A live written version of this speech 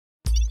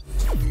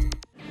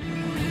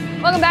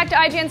Welcome back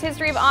to IGN's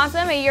History of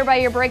Awesome, a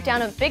year-by-year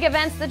breakdown of big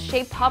events that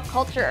shape pop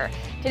culture.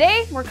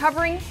 Today, we're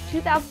covering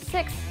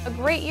 2006, a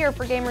great year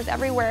for gamers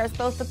everywhere as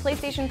both the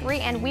PlayStation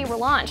 3 and Wii were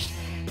launched.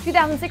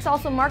 2006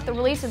 also marked the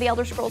release of The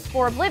Elder Scrolls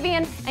IV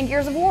Oblivion and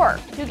Gears of War,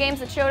 two games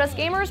that showed us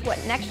gamers what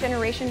next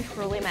generation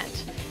truly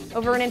meant.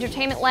 Over in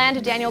entertainment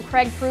land, Daniel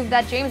Craig proved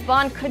that James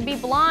Bond could be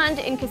blonde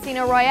in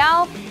Casino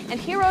Royale, and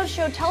Heroes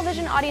showed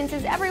television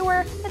audiences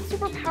everywhere that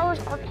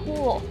superpowers are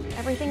cool.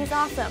 Everything is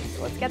awesome,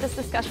 so let's get this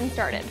discussion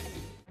started.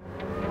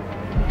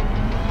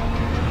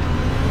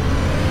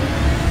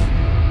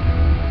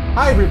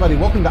 Hi everybody,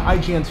 welcome to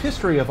IGN's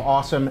History of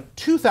Awesome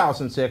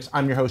 2006.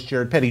 I'm your host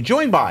Jared Petty,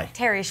 joined by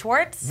Terry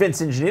Schwartz,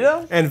 Vincent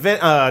Janito, and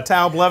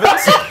Tal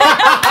Blevins.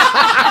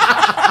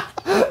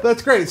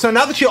 That's great. So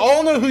now that you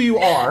all know who you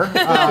are,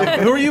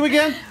 who are you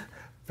again?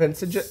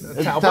 Vincent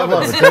Tal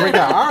Blevins. There we go.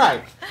 All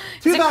right.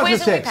 2006. It was a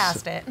quiz and we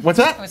passed it. What's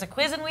that? It was a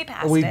quiz and we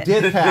passed it. We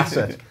did pass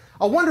it.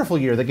 A wonderful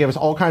year that gave us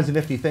all kinds of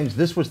nifty things.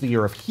 This was the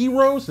year of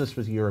Heroes. This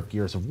was the year of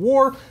Gears of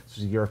War. This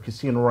was the year of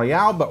Casino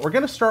Royale. But we're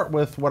going to start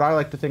with what I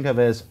like to think of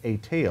as a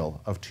tale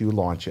of two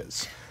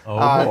launches.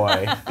 Oh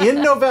boy.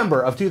 In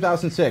November of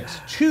 2006,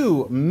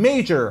 two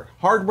major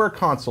hardware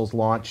consoles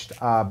launched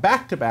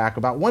back-to-back,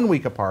 about 1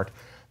 week apart.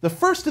 The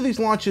first of these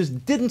launches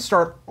didn't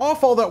start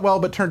off all that well,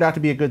 but turned out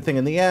to be a good thing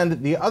in the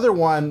end. The other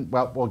one,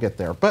 well, we'll get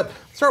there. But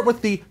start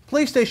with the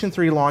PlayStation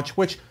 3 launch,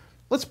 which,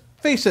 let's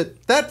face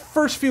it, that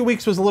first few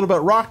weeks was a little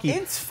bit rocky.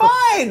 It's fine.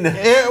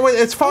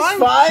 It's fine? It's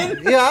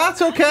fine. Yeah,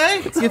 that's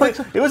okay.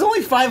 It was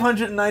only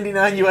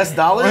 $599 US.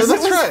 That's it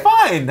was right.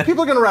 fine.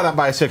 People are going to run out and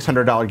buy a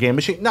 $600 game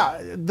machine. Now,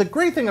 the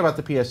great thing about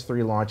the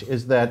PS3 launch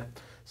is that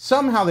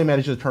somehow they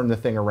managed to turn the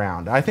thing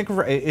around. I think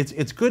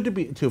it's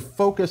good to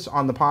focus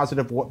on the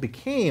positive of what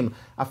became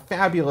a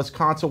fabulous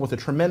console with a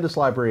tremendous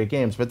library of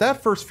games. But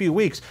that first few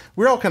weeks,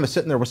 we were all kind of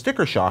sitting there with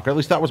sticker shock. Or at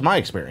least that was my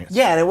experience.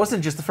 Yeah, and it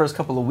wasn't just the first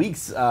couple of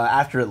weeks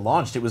after it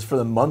launched. It was for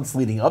the months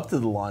leading up to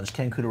the launch.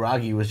 Ken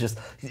Kutaragi was just,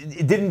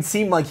 it didn't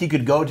seem like he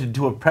could go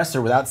to a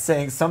presser without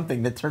saying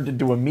something that turned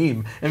into a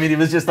meme. I mean, it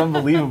was just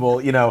unbelievable,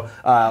 you know,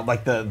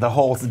 like the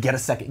whole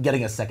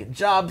getting a second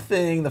job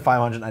thing, the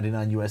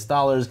 $599 US,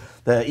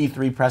 the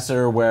E3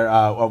 presser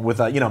where with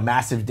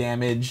massive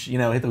damage,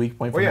 hit the weak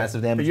point for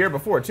massive damage. The year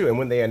before too, and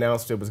when they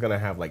announced it was going to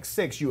have like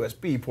 6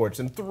 USB ports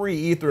and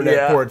 3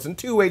 Ethernet ports and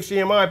 2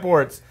 HDMI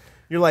ports,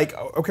 you're like,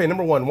 okay,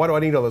 number one, why do I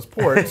need all those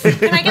ports?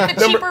 Can I get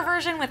the cheaper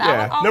version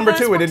without all number those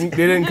two, ports? it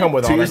didn't come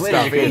with all that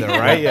stuff either,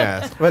 right?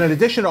 Yeah. But in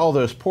addition to all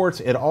those ports,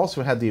 it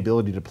also had the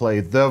ability to play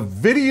the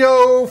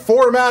video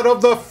format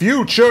of the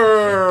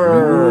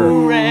future.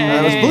 Blu-ray.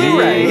 That was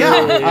Blu-ray,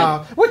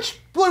 yeah. Which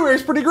Blu-ray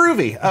is pretty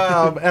groovy.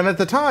 And at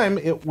the time,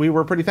 we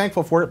were pretty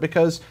thankful for it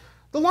because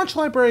the launch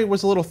library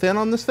was a little thin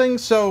on this thing,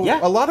 so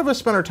a lot of us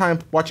spent our time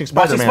watching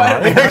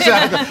Spider-Man.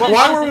 Exactly.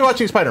 Why were we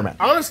watching Spider-Man?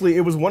 Honestly, it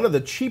was one of the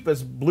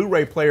cheapest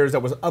Blu-ray players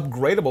that was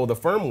upgradable to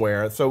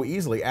firmware so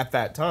easily at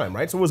that time,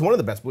 right? So it was one of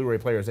the best Blu-ray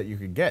players that you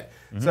could get.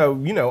 So,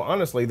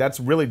 honestly, that's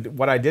really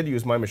what I did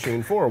use my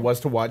machine for, was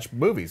to watch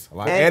movies.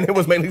 And it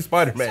was mainly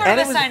Spider-Man. Sort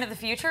of a sign of the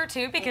future,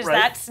 too, because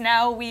that's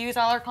now we use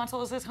all our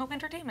consoles as home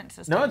entertainment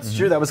systems. No, it's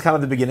true. That was kind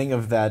of the beginning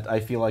of that,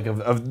 I feel like,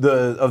 of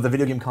the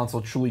video game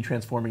console truly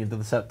transforming into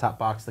the set-top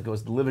box that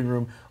goes to the living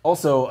room.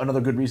 Also,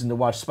 another good reason to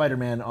watch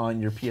Spider-Man on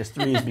your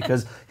PS3 is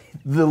because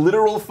the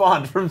literal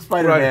font from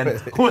Spider-Man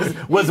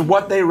was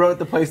what they wrote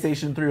the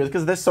PlayStation 3 with.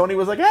 Because Sony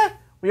was like,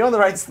 we own the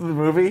rights to the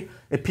movie.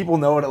 If people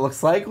know what it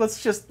looks like,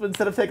 let's just,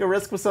 instead of take a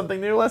risk with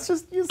something new, let's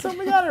just use something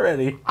we got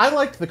already. I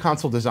liked the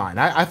console design.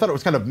 I thought it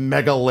was kind of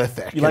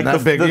megalithic. You like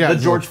the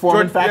George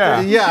Foreman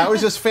factor? Yeah, it was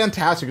just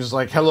fantastic. It was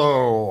like,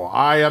 hello,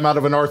 I am out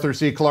of an Arthur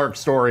C. Clarke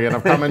story, and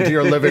I've come into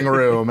your living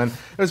room. And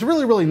it was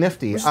really, really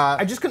nifty.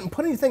 I just couldn't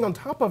put anything on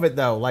top of it,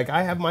 though. Like,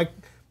 I have my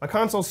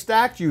console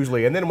stacked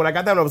usually, and then when I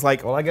got down, I was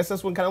like, well, I guess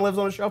this one kind of lives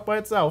on a shelf by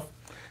itself.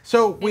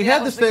 So we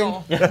had this thing.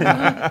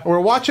 we're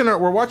watching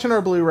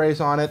our Blu-rays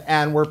on it,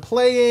 and we're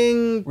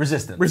playing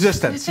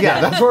Resistance.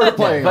 Yeah, that's what we're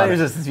playing.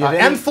 Resistance.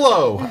 And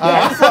Flow.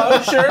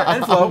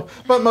 And Flow,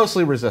 but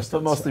mostly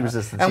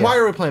Resistance. And why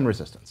are we playing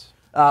Resistance?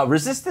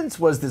 Resistance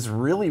was this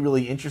really,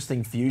 really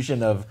interesting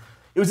fusion of.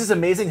 It was this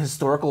amazing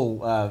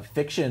historical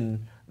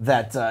fiction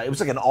that it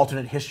was like an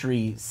alternate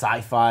history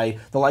sci-fi,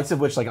 the likes of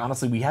which, like,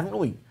 honestly, we haven't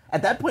really.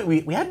 At that point,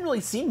 we hadn't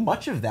really seen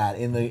much of that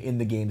in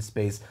the game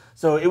space.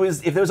 So it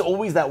was, if there was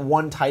always that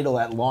one title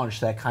at launch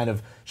that kind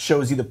of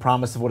shows you the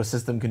promise of what a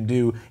system can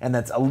do, and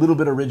that's a little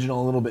bit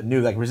original, a little bit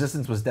new, like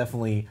Resistance was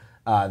definitely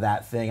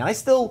that thing. And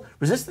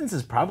Resistance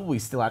is probably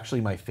still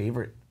actually my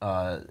favorite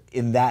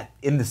in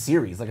the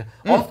series. Like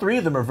all three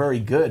of them are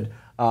very good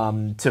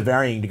to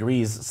varying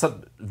degrees.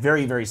 Some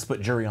very, very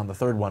split jury on the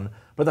third one.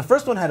 But the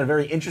first one had a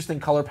very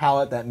interesting color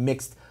palette that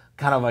mixed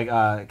kind of like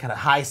kind of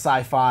high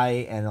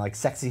sci-fi and like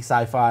sexy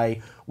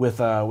sci-fi with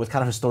kind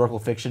of historical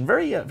fiction.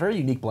 Very very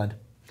unique blend.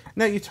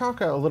 Now, you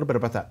talk a little bit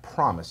about that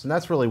promise, and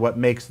that's really what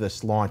makes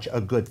this launch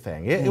a good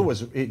thing.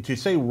 To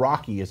say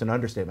rocky is an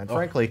understatement.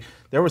 Frankly,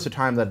 there was a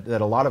time that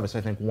a lot of us,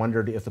 I think,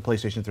 wondered if the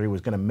PlayStation 3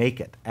 was going to make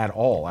it at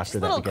all after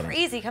that beginning. It's a little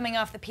crazy coming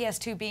off the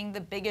PS2 being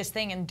the biggest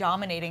thing and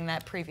dominating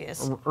that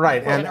previous.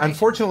 Right, and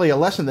unfortunately, a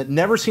lesson that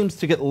never seems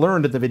to get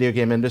learned in the video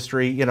game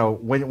industry. You know,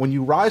 when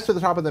you rise to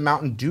the top of the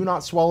mountain, do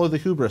not swallow the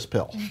hubris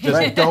pill.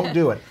 Just don't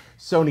do it.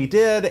 Sony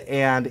did,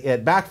 and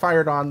it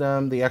backfired on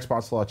them. The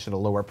Xbox launched at a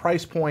lower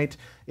price point.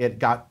 It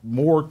got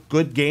more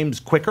good games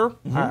quicker,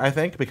 I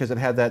think, because it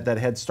had that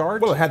head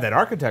start. Well, it had that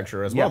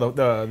architecture as well.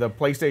 The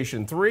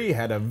PlayStation 3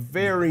 had a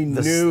very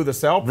new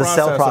cell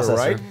processor,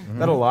 right?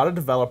 That a lot of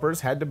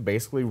developers had to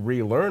basically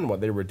relearn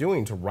what they were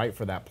doing to write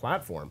for that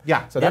platform.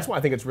 So that's why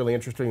I think it's really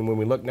interesting when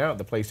we look now at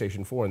the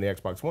PlayStation 4 and the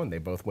Xbox One. They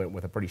both went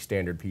with a pretty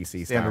standard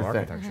PC style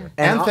architecture.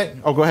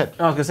 Oh, go ahead.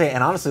 I was gonna say,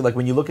 and honestly, like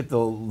when you look at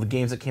the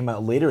games that came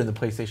out later in the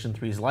PlayStation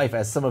 3's life,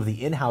 as some of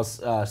the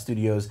in-house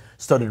studios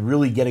started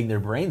really getting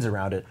their brains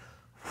around it,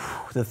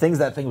 the things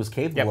that thing was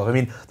capable of. I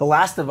mean, The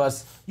Last of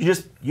Us, you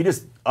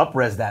just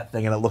up-res that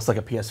thing and it looks like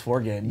a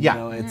PS4 game. You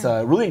know, it's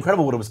really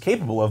incredible what it was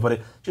capable of, but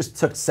it just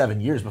took 7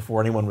 years before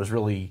anyone was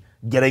really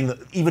getting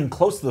even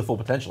close to the full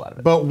potential out of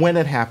it. But when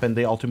it happened,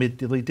 they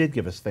ultimately did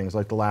give us things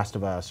like The Last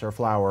of Us, or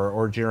Flower,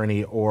 or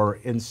Journey, or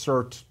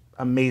insert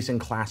amazing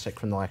classic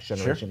from the next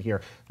generation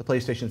here. The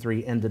PlayStation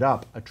 3 ended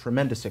up a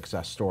tremendous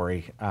success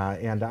story,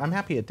 and I'm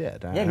happy it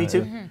did. Yeah, me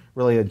too.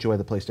 Really enjoy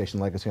the PlayStation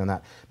legacy on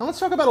that. Now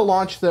let's talk about a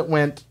launch that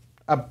went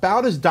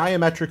about as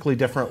diametrically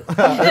different.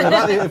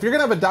 If you're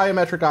going to have a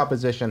diametric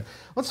opposition,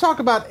 let's talk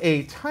about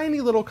a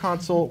tiny little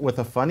console with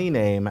a funny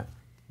name,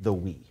 the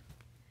Wii.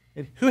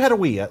 Who had a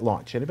Wii at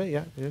launch? Anybody?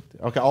 Yeah.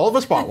 Okay, all of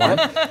us bought one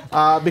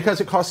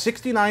because it cost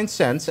 69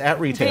 cents at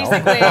retail.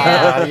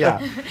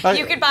 Basically,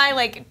 you could buy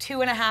like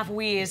 2.5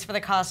 Wiis for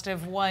the cost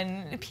of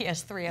one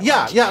PS3 at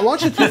launch. It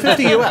launched at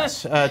 $250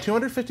 US,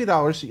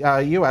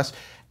 $250 US.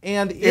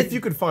 And if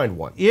you could find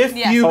one. If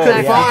you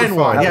could find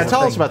one. Yeah,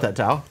 tell us about that,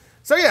 Tal.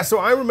 So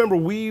I remember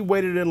we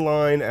waited in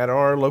line at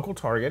our local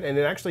Target, and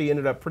it actually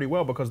ended up pretty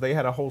well because they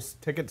had a whole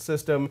ticket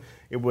system.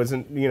 It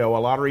wasn't, a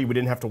lottery. We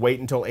didn't have to wait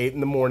until 8 in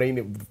the morning.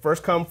 It was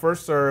first come,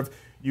 first serve.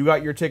 You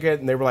got your ticket,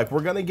 and they were like,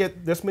 we're going to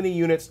get this many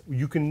units.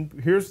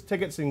 Here's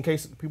tickets in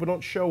case people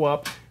don't show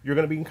up. You're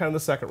going to be in kind of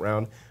the second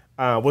round.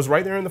 Was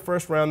right there in the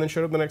first round, then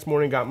showed up the next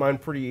morning, got mine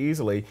pretty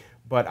easily.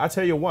 But I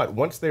tell you what,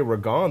 once they were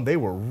gone, they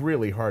were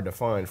really hard to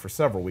find for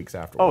several weeks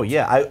afterwards. Oh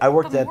yeah, I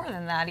worked at more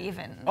than that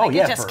even.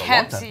 It just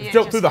kept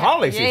through the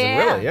holiday season,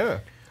 really.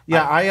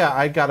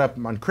 I got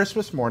up on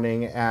Christmas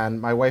morning,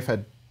 and my wife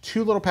had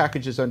 2 little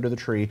packages under the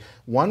tree.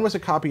 One was a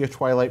copy of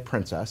Twilight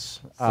Princess.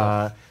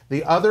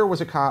 The other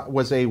was a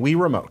Wii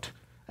remote.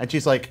 And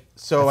she's like,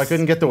 so I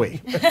couldn't get the Wii.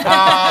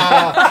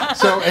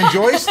 So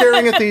enjoy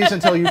staring at these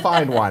until you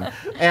find one.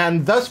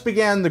 And thus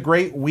began the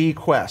great Wii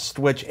quest,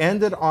 which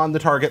ended on the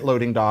Target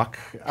loading dock.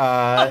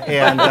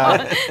 And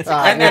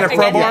a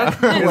crowbar?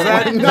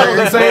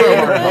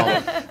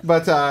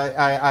 But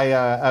I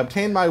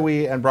obtained my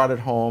Wii and brought it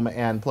home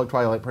and plugged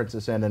Twilight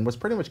Princess in and was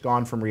pretty much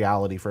gone from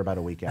reality for about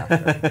a week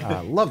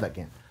after. Love that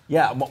game.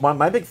 Yeah,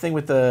 my big thing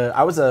with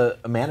I was a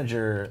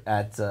manager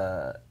at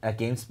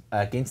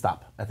GameStop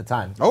at the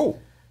time. Oh.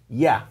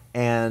 Yeah,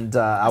 and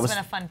It's been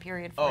a fun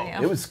period for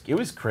you. It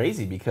was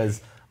crazy because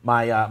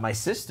my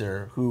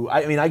sister, who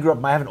I grew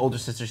up. I have an older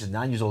sister. She's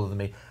 9 years older than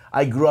me.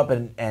 I grew up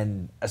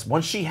and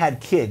once she had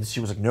kids,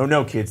 she was like,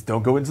 no kids,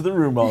 don't go into the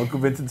room while Uncle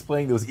Vincent's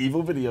playing those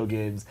evil video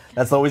games.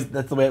 That's the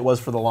way it was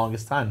for the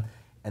longest time.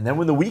 And then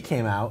when the Wii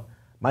came out,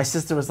 my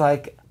sister was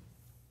like,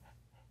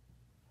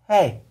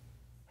 hey,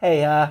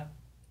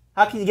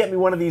 how can you get me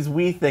one of these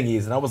Wii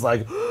thingies? And I was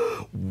like,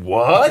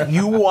 what?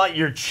 You want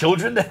your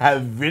children to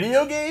have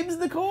video games,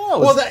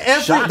 Nicole? Well,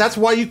 that's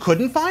why you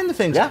couldn't find the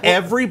things. Yeah.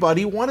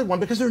 Everybody wanted one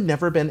because there's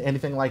never been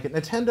anything like it.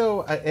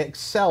 Nintendo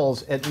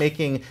excels at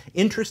making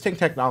interesting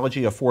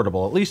technology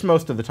affordable, at least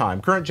most of the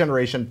time. Current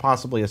generation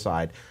possibly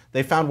aside.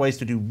 They found ways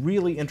to do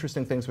really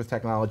interesting things with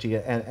technology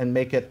and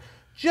make it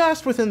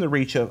just within the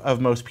reach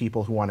of most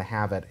people who want to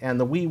have it. And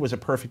the Wii was a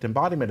perfect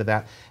embodiment of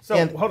that. So,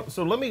 I just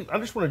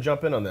want to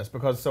jump in on this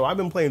because I've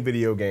been playing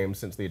video games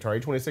since the Atari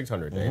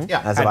 2600 days.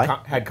 Yeah,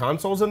 had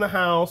consoles in the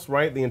house,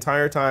 right, the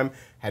entire time,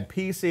 had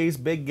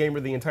PCs, big gamer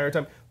the entire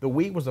time. The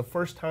Wii was the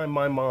first time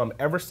my mom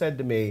ever said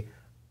to me,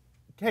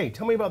 hey,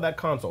 tell me about that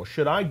console.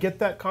 Should I get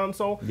that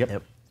console?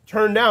 Yep.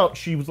 Turned out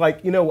she was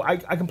like,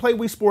 I can play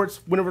Wii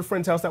Sports whenever at a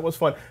friend's house, that was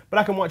fun, but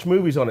I can watch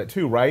movies on it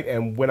too, right?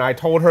 And when I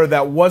told her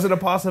that wasn't a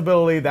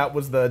possibility, that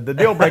was the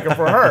deal breaker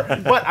for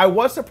her. But I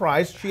was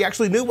surprised she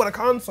actually knew what a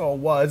console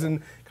was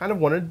and kind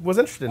of was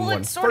interested in one. Well,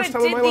 it sort of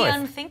did the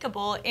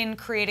unthinkable in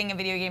creating a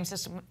video game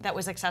system that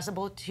was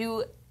accessible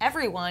to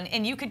everyone,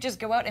 and you could just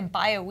go out and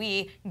buy a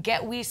Wii,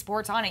 get Wii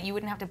Sports on it. You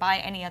wouldn't have to buy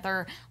any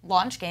other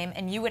launch game,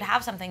 and you would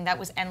have something that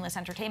was endless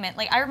entertainment.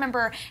 Like, I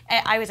remember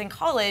I was in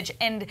college,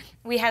 and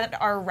we had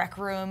our rec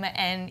room,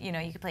 and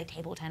you could play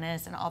table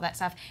tennis and all that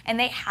stuff, and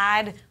they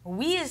had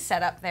Wii's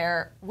set up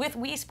there with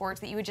Wii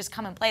Sports that you would just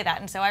come and play that.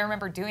 And so I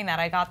remember doing that.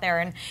 I got there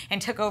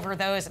and took over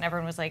those, and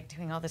everyone was like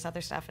doing all this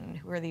other stuff, and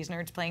who are these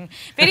nerds playing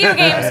video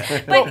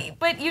games?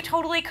 But you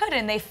totally could,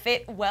 and they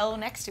fit well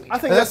next to each other. I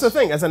think that's the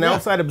thing. As an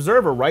outside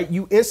observer, right,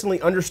 you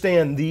instantly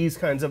understand these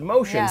kinds of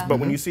motions, but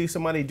when you see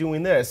somebody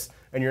doing this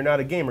and you're not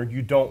a gamer,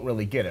 you don't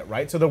really get it,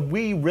 right? So the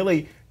Wii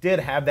really did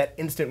have that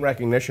instant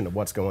recognition of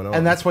what's going on.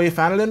 And that's why you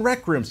found it in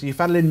rec rooms, and you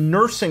found it in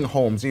nursing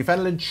homes, and you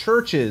found it in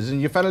churches,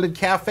 and you found it in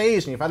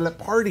cafes, and you found it at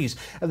parties.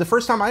 And the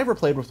first time I ever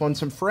played with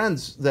some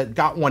friends that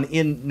got one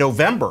in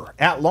November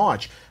at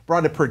launch,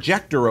 brought a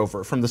projector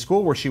over from the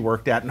school where she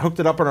worked at and hooked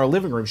it up in our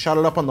living room, shot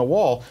it up on the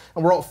wall,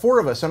 and we're all four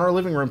of us in our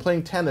living room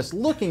playing tennis,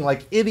 looking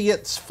like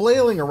idiots,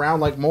 flailing around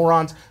like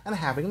morons, and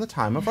having the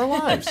time of our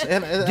lives.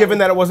 And given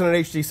that it wasn't an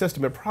HD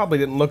system, it probably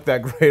didn't look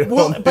that great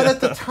but at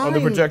the time, on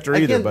the projector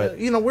either. Again,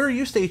 but we're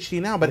used to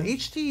HD now, but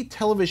HD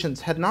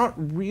televisions had not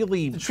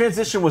really... The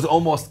transition was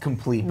almost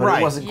complete, but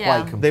it wasn't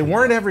quite complete. They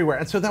weren't everywhere,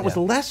 and so that was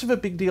less of a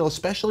big deal,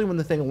 especially when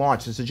the thing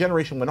launched. As the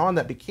generation went on,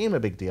 that became a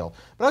big deal.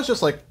 But I was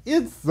just like,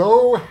 it's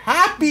so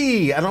happy!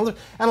 And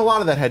a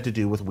lot of that had to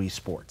do with Wii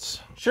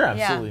Sports. Sure,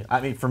 absolutely.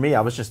 I mean, for me,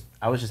 I was just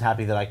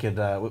happy that I could,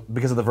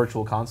 because of the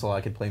Virtual Console,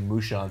 I could play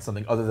Musha on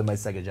something other than my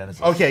Sega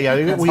Genesis. Okay, yeah,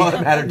 That's all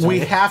that mattered to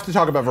we me. have to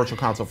talk about Virtual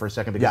Console for a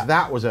second, because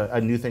that was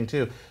a new thing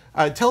too.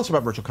 Tell us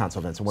about Virtual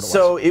Console, Vince, and what it was.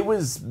 So it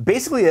was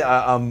basically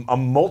a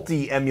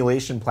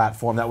multi-emulation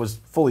platform that was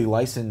fully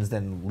licensed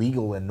and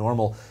legal and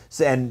normal,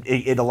 and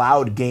it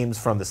allowed games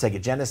from the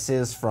Sega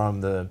Genesis,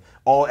 from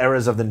all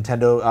eras of the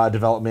Nintendo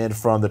development,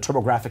 from the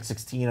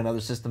TurboGrafx-16,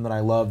 another system that I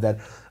love, that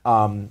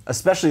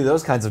especially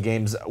those kinds of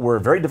games were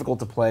very difficult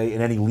to play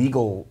in any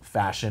legal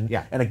fashion,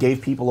 and it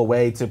gave people a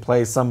way to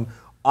play some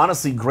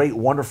honestly great,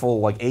 wonderful,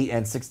 like 8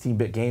 and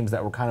 16-bit games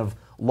that were kind of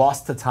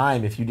lost to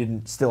time if you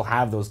didn't still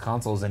have those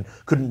consoles and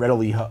couldn't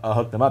readily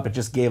hook them up. It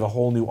just gave a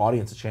whole new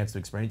audience a chance to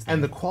experience them.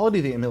 And the quality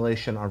of the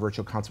emulation on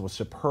Virtual Console was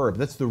superb.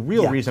 That's the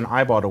real reason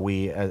I bought a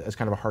Wii as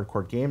kind of a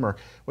hardcore gamer,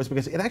 was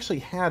because it actually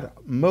had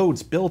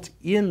modes built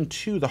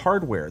into the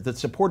hardware that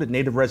supported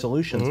native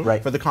resolutions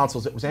for the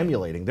consoles it was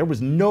emulating. There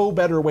was no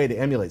better way to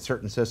emulate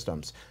certain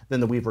systems than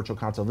the Wii Virtual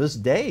Console. This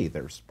day,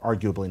 there's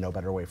arguably no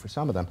better way for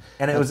some of them.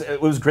 And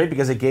it was great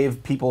because it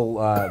gave people,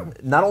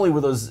 not only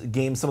were those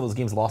games, some of those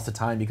games lost to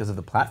time because of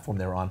the platform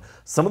they were on,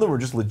 some of them were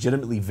just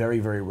legitimately very,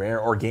 very rare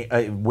or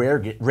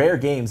rare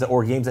games,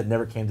 or games that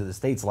never came to the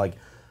States, like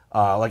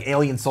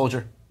Alien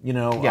Soldier,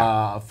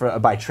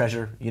 by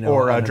Treasure,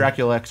 or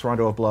Dracula X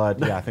Rondo of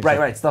Blood, I think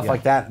right, stuff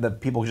like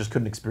that people just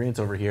couldn't experience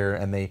over here,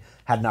 and they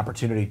had an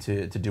opportunity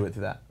to do it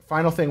through that.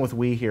 Final thing with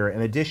Wii here,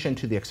 in addition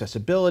to the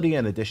accessibility,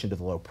 in addition to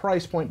the low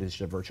price point, in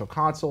addition to Virtual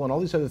Console, and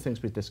all these other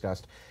things we've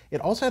discussed, it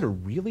also had a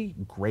really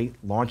great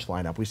launch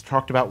lineup. We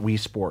talked about Wii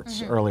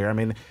Sports earlier. I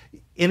mean,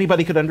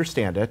 anybody could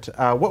understand it.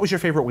 What was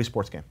your favorite Wii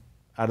Sports game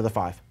out of the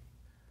 5?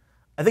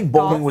 I think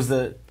bowling was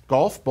the...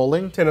 Golf,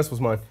 bowling? Tennis was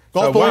mine.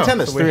 Golf, bowling,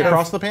 tennis, 3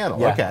 across the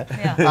panel. Okay.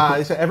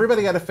 Yeah. So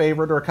everybody got a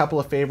favorite or a couple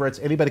of favorites.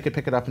 Anybody could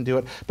pick it up and do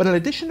it. But in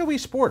addition to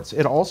Wii Sports,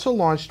 it also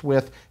launched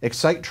with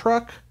Excite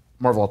Truck,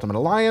 Marvel Ultimate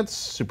Alliance,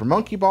 Super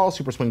Monkey Ball,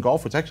 Super Swing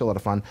Golf, which is actually a lot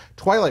of fun,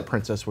 Twilight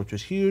Princess, which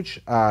was huge,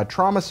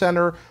 Trauma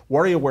Center,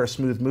 WarioWare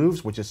Smooth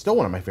Moves, which is still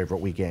one of my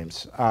favorite Wii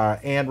games,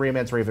 and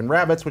Rayman's Raven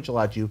Rabbits, which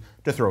allowed you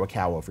to throw a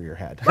cow over your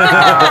head.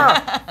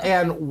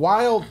 And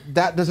while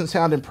that doesn't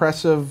sound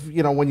impressive,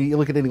 when you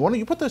look at any one,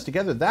 you put those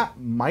together, that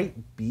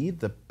might be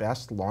the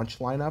best launch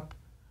lineup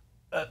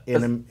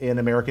in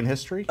American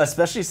history.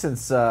 Especially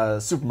since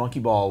Super Monkey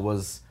Ball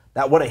was...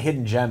 what a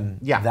hidden gem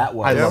that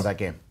was. I love that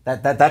game.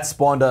 That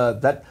spawned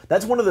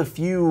that's one of the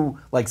few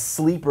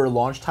sleeper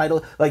launch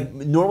titles.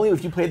 Normally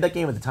if you played that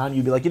game at the time,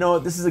 you'd be like,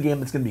 this is a game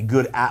that's going to be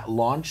good at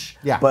launch.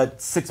 Yeah.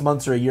 But 6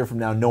 months or a year from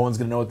now, no one's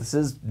going to know what this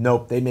is.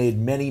 Nope. They made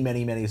many,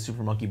 many, many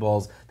Super Monkey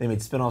Balls. They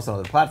made spin-offs on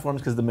other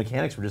platforms because the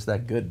mechanics were just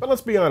that good. But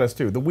let's be honest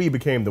too. The Wii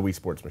became the Wii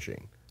Sports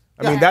machine.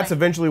 I mean, that's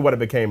eventually what it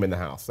became in the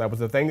house. That was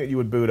the thing that you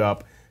would boot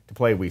up to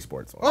play Wii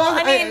Sports on. Well,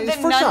 I mean, the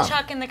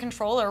nunchuck and the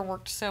controller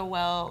worked so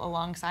well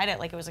alongside it.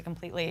 It was a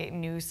completely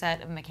new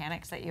set of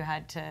mechanics that you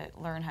had to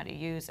learn how to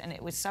use, and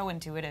it was so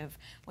intuitive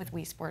with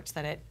Wii Sports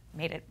that it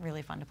made it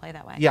really fun to play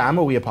that way. Yeah, I'm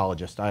a Wii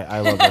apologist. I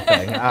love that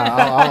thing.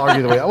 I'll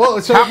argue the way.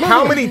 Well, so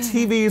how many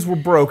TVs were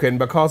broken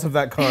because of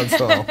that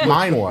console?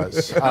 Mine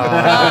was.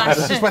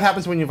 This is what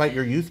happens when you invite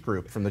your youth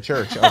group from the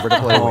church over to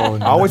play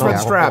Wii. Always wear the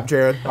strap,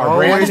 Jared.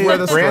 Brand Always wear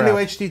the strap. new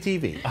HD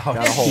TV.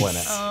 Got a hole in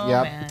it.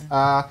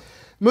 Man.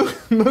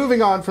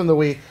 Moving on from the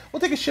Wii, we'll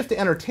take a shift to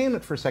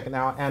entertainment for a second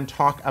now and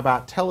talk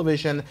about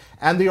television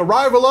and the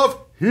arrival of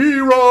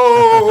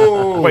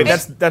heroes. Wait,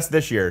 that's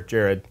this year,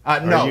 Jared.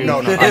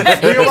 No. The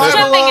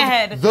jumping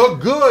ahead. The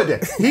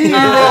good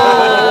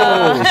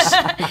heroes.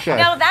 Okay.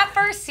 Now that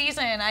first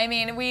season, I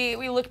mean,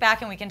 we look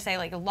back and we can say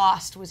like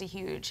Lost was a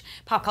huge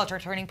pop culture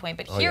turning point,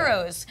 but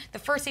Heroes, the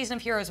first season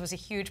of Heroes was a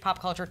huge pop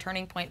culture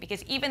turning point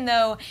because even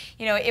though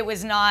it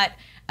was not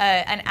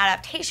an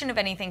adaptation of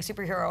anything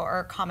superhero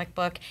or comic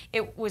book,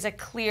 it was a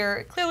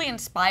clearly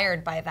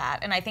inspired by that,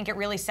 and I think it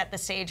really set the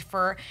stage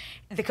for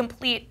the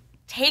complete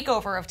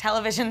takeover of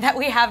television that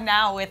we have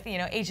now with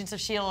Agents of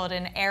S.H.I.E.L.D.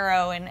 and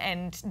Arrow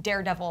and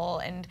Daredevil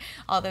and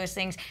all those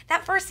things.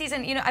 That first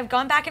season, I've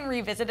gone back and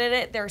revisited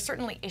it. There are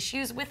certainly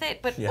issues with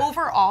it, but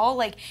overall,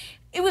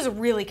 it was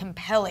really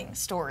compelling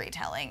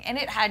storytelling, and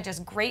it had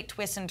just great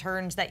twists and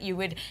turns that you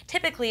would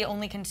typically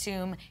only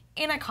consume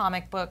in a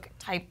comic book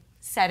type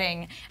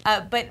setting,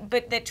 but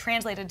that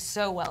translated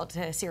so well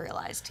to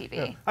serialized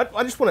TV. Yeah.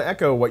 I just want to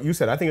echo what you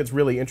said. I think it's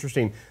really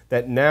interesting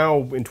that now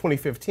in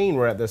 2015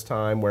 we're at this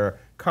time where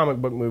comic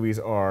book movies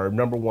are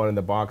 #1 in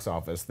the box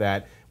office,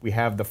 that we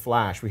have The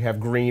Flash, we have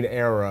Green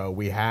Arrow,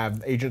 we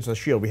have Agents of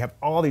S.H.I.E.L.D., we have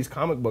all these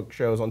comic book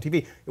shows on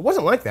TV. It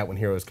wasn't like that when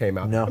Heroes came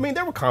out. No. I mean,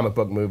 there were comic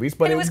book movies,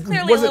 but it was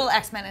clearly a little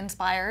X-Men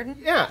inspired.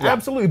 Yeah,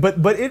 absolutely.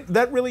 But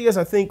that really is,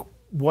 I think,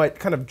 what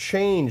kind of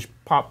changed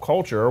pop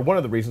culture, or one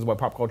of the reasons why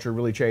pop culture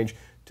really changed,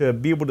 to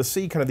be able to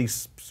see kind of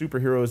these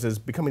superheroes as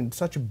becoming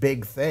such a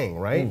big thing,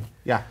 right?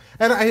 Yeah,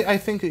 and I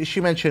think she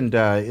mentioned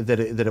that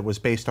it was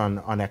based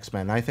on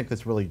X-Men. I think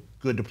that's really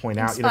good to point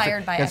out.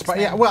 Inspired by X-Men.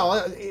 Yeah,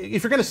 well,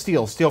 if you're going to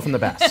steal from the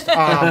best.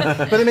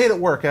 But they made it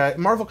work.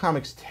 Marvel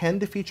Comics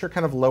tend to feature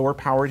kind of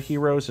lower-powered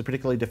heroes,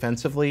 particularly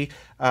defensively.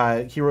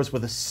 Heroes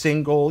with a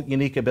single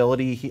unique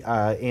ability,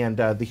 and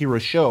the hero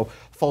show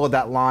followed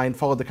that line,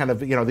 followed the kind of,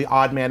 the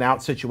odd man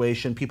out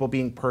situation, people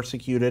being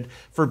persecuted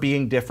for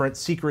being different,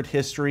 secret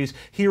histories,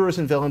 heroes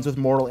and villains with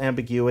moral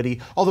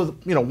ambiguity. Although,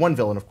 one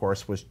villain, of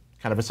course, was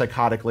kind of a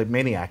psychotic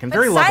maniac and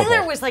very lovable.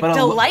 Siler was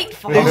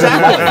delightful.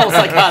 Exactly.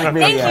 Psychotic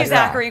Thank you,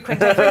 Zachary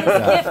Quinto, for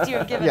this gift you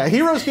have given. Yeah,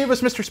 Heroes gave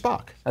us Mr.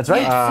 Spock. That's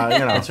right.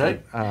 That's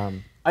right.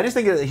 I just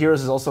think that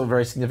Heroes is also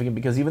very significant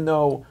because even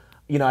though,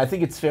 I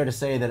think it's fair to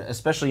say that,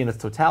 especially in its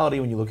totality,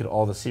 when you look at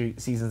all the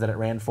seasons that it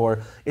ran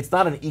for, it's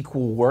not an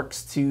equal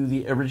works to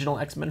the original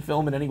X-Men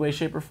film in any way,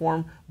 shape, or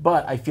form,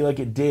 but I feel like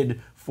it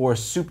did for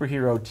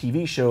superhero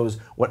TV shows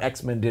what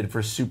X-Men did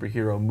for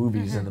superhero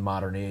movies in the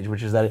modern age,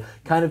 which is that it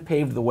kind of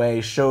paved the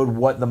way, showed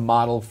what the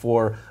model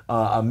for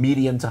a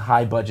medium to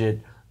high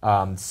budget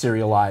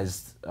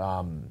serialized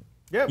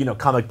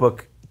comic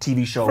book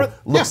TV show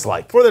looks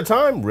like. For the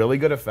time, really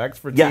good effects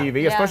for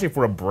TV, Yeah. especially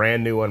for a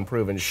brand new,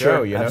 unproven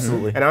show.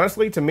 Absolutely. And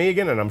honestly, to me,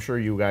 again, and I'm sure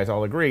you guys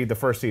all agree, the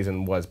first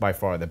season was by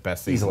far the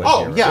best season. Easily. of Oh,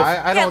 Heroes.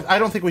 yeah, I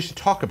don't think we should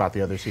talk about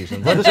the other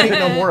seasons. Let us make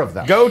no more of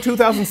them. Go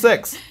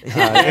 2006.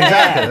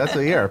 Exactly, that's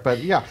the year. But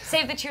yeah.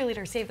 Save the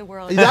cheerleader, save the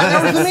world.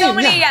 That was the So meme,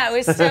 many, yeah. it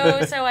was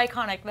so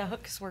iconic. The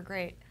hooks were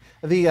great.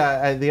 The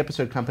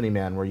episode Company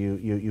Man, where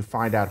you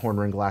find out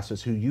Horn-Ring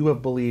Glasses, who you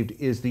have believed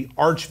is the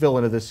arch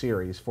villain of this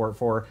series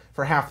for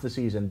half the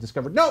season,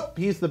 discovered, nope,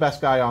 he's the best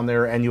guy on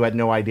there, and you had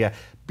no idea.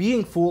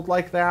 Being fooled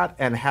like that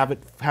and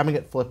having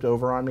it flipped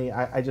over on me,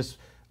 I just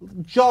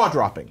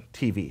jaw-dropping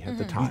TV at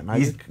the time.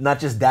 He's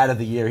not just dad of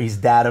the year, he's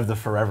dad of the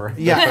forever.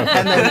 Yeah,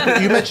 and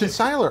then you mentioned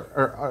Siler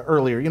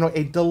earlier.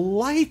 A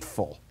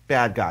delightful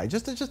bad guy,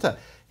 just a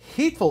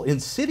hateful,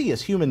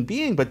 insidious human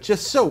being, but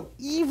just so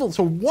evil,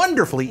 so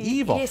wonderfully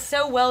evil. He is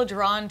so well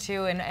drawn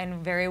to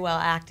and very well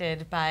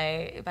acted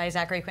by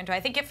Zachary Quinto.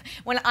 I think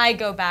when I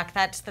go back,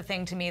 that's the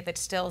thing to me that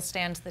still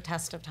stands the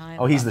test of time.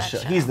 Oh, he's the show.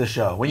 He's the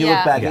show. When you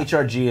look back,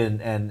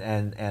 HRG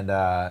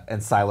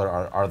and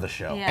Siler are the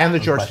show. Yeah. And the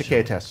George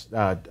Takei guest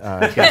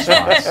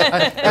spots.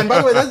 And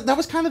by the way, that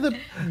was kind of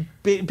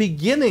the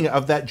beginning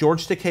of that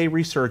George Takei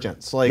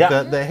resurgence.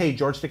 The hey,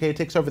 George Takei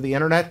takes over the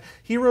internet.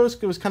 Heroes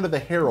was kind of the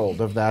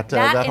herald of that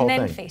whole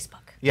and then thing. Facebook.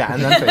 Yeah,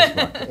 and then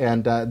Facebook.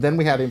 And then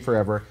we had him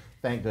forever,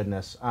 thank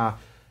goodness.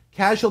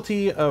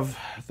 Casualty of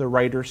the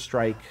writer's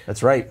strike.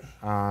 That's right.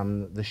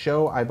 The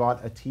show I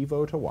bought a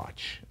TiVo to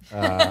watch.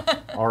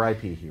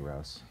 R.I.P.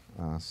 Heroes.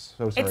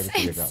 So sorry to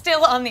see you go. It's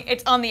still on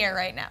the air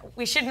right now.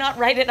 We should not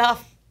write it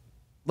off.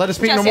 Let us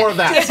speak no more of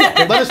that.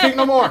 Let us speak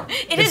no more.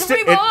 It is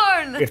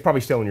reborn. It's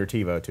probably still in your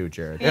TiVo too,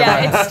 Jared.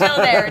 Yeah, it's still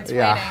there. It's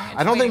Yeah, waiting.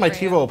 I don't think my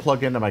TiVo will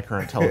plug into my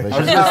current television. I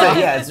was going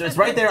to say, it's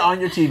right there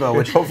on your TiVo,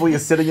 which hopefully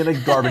is sitting in a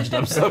garbage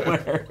dump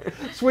somewhere.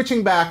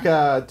 Switching back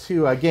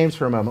to games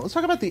for a moment, let's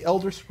talk about the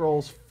Elder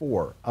Scrolls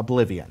 4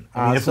 Oblivion.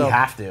 If we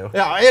have to.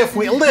 Yeah, if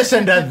we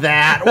listen to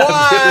that.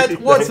 What?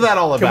 What's that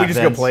all about? Can we just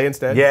Vince? go play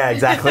instead? Yeah,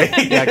 exactly.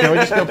 Yeah, can we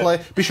just go play?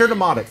 Be sure to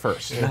mod it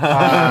first.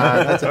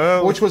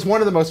 Which was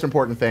one of the most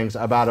important things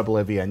about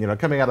Oblivion.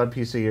 Coming out on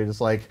PC, you're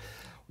just like,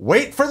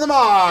 wait for the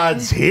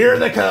mods, here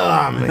they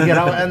come.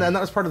 And that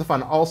was part of the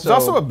fun. There's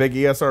also a big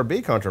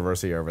ESRB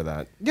controversy over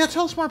that. Yeah,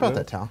 tell us more about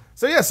that, Tal.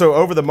 So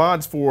over the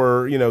mods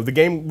for, the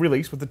game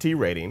released with the T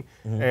rating,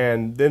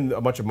 and then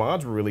a bunch of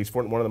mods were released.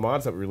 One of the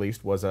mods that we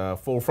released was a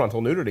full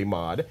frontal nudity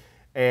mod.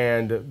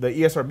 And the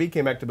ESRB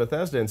came back to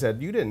Bethesda and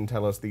said, you didn't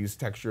tell us these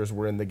textures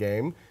were in the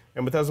game.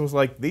 And Bethesda was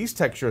like, these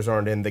textures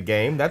aren't in the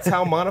game. That's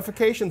how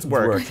modifications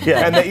work.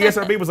 Yeah. And the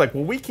ESRB was like,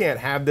 well, we can't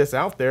have this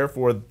out there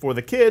for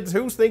the kids.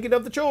 Who's thinking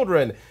of the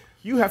children?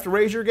 You have to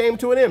raise your game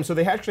to an M. So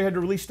they actually had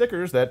to release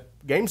stickers that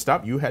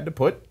GameStop, you had to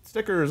put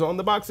stickers on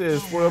the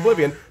boxes for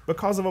Oblivion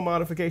because of a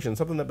modification,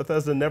 something that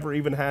Bethesda never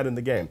even had in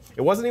the game.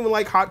 It wasn't even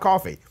like hot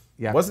coffee.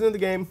 Yeah. It wasn't in the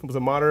game. It was a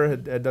modder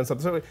had done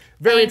something. So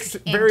very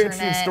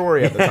interesting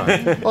story at the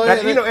time.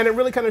 And it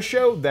really kind of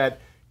showed that,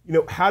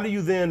 how do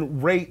you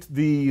then rate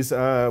these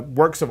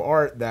works of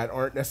art that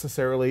aren't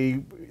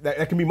necessarily,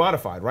 that can be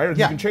modified, right? Or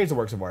you can change the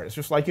works of art. It's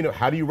just like,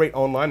 how do you rate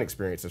online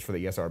experiences for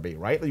the ESRB,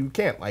 right? You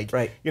can't.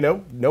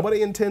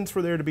 Nobody intends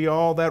for there to be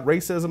all that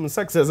racism and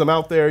sexism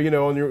out there,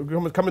 and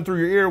you're coming through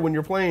your ear when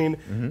you're playing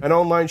an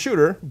online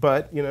shooter.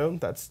 But,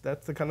 that's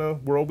the kind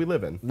of world we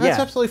live in. That's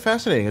absolutely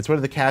fascinating. It's one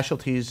of the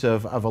casualties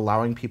of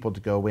allowing people to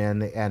go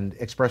in and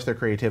express their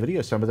creativity,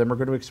 as some of them are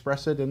going to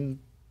express it in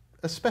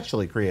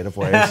especially creative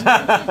ways.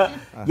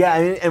 Yeah,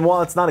 and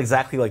while it's not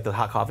exactly like the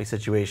hot coffee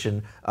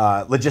situation,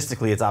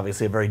 logistically it's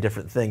obviously a very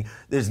different thing.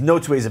 There's no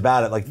two ways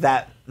about it. Like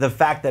the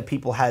fact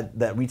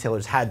that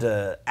retailers had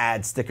to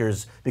add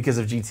stickers because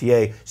of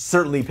GTA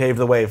certainly paved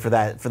the way for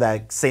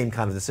that same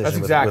kind of decision. That's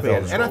exactly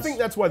with it. And I think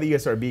that's why the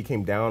ESRB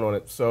came down on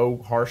it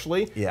so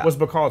harshly, was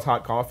because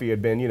hot coffee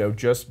had been,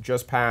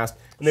 just passed,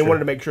 and they wanted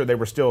to make sure they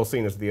were still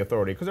seen as the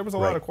authority, because there was a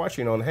lot of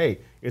questioning on, hey,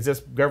 is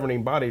this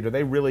governing body, do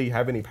they really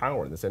have any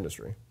power in this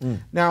industry?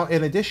 Now,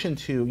 in addition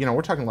to,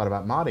 we're talking a lot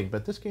about modding,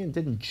 but this game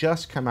didn't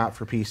just come out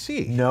for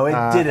PC. No, it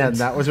didn't. And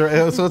that was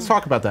so let's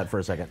talk about that for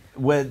a second.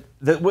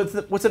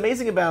 What's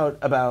amazing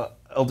about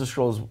Elder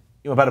Scrolls,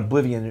 about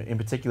Oblivion in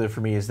particular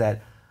for me, is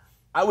that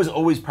I was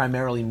always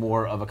primarily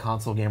more of a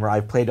console gamer.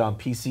 I've played on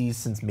PCs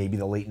since maybe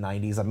the late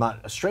 90s. I'm not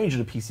a stranger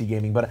to PC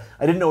gaming, but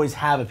I didn't always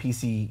have a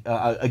PC,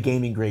 a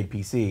gaming grade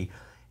PC.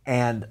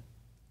 And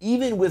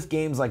even with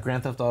games like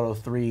Grand Theft Auto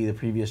 3, the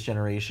previous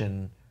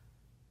generation,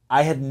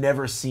 I had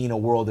never seen a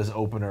world as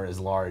open or as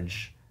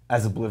large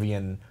as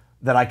Oblivion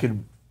that I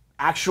could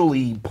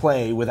actually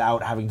play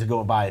without having to go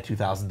and buy a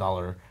 $2,000,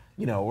 or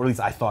at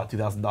least I thought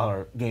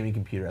 $2,000 gaming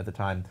computer at the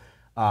time.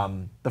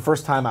 The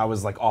first time I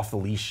was like off the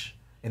leash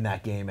in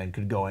that game and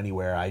could go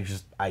anywhere, I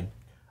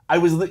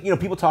was,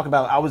 people talk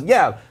about,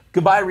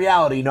 goodbye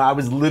reality. No, I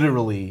was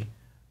literally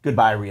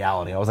goodbye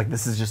reality. I was like,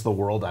 this is just the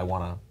world I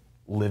want to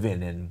live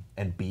in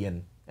and be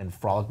in and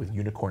frolic with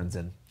unicorns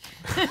in.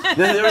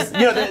 There was,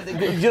 there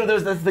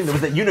was that thing. There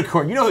was that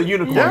unicorn. You know the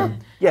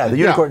unicorn. Yeah, the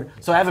unicorn.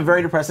 Yeah. So I have a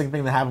very depressing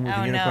thing that happened with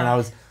the unicorn.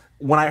 No.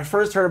 When I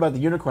first heard about the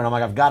unicorn, I'm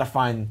like, I've got to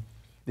find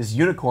this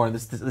unicorn,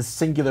 this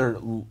singular,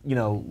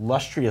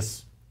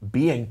 lustrous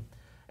being,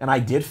 and I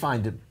did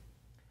find it.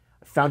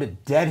 Found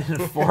it dead in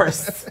a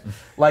forest.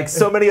 Like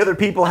so many other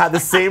people had the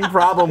same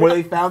problem where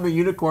they found the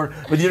unicorn,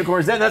 but the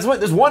unicorn is dead. That's what.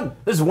 There's one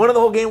in the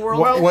whole game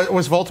world. Well,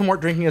 was Voldemort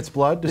drinking its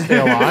blood to stay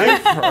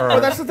alive? Well,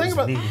 that's the thing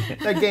about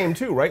that game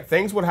too, right?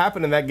 Things would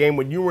happen in that game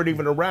when you weren't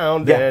even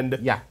around,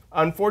 and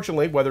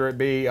unfortunately, whether it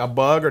be a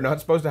bug or not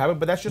supposed to happen,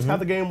 but that's just how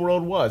the game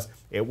world was.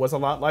 It was a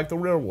lot like the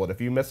real world.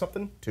 If you missed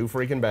something, too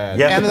freaking bad.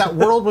 Yeah. And that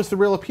world was the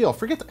real appeal.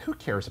 Forget that. Who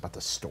cares about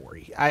the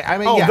story? I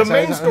mean, the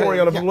main story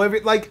on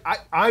Oblivion. Like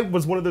I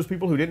was one of those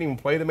people who didn't even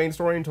play the main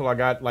story until I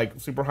got like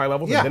super high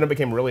levels, and then it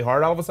became really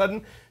hard all of a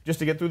sudden just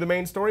to get through the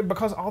main story,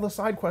 because all the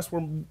side quests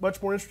were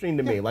much more interesting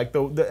to me. Like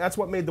that's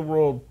what made the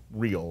world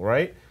real,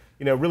 right?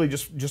 Really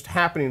just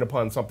happening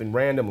upon something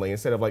randomly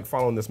instead of like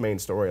following this main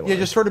storyline. Yeah,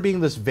 just sort of being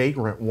this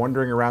vagrant,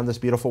 wandering around this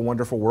beautiful,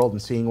 wonderful world and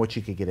seeing what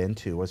you could get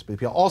into was the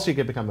appeal. Also, you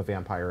could become a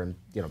vampire, and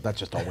that's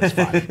just always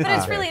fun. But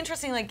it's really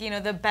interesting. Like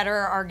the better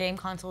our game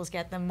consoles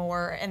get, the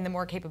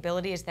more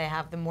capabilities they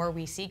have, the more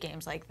we see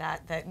games like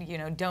that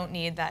don't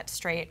need that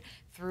straight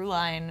through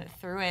line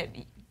through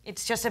it.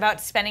 It's just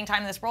about spending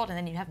time in this world, and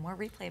then you have more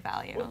replay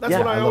value. Well, that's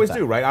what I always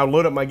do, right? I'll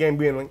load up my game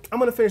being like, I'm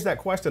going to finish that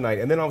quest tonight,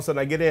 and then all of a sudden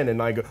I get in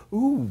and I go,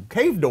 ooh,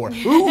 cave door,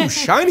 ooh,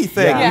 shiny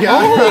thing. And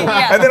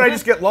then I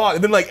just get lost.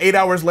 And then like 8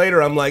 hours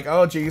later, I'm like,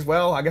 oh, geez,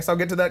 well, I guess I'll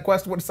get to that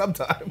quest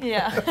sometime.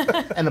 Yeah.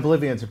 And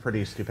Oblivion's a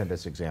pretty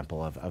stupendous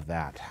example of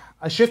that.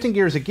 Shifting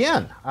gears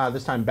again,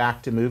 this time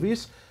back to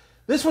movies.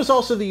 This was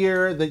also the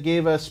year that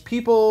gave us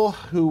people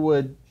who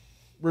would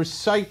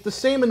recite the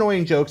same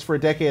annoying jokes for a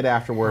decade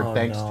afterward,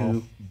 thanks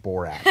to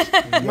Borat.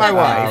 My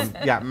wife.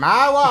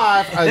 My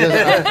wife.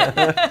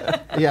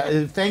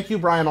 Thank you,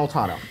 Brian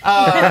Altano.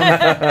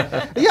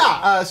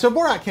 So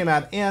Borat came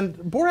out, and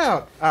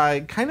Borat,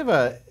 kind of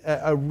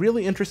a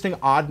really interesting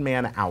odd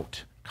man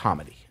out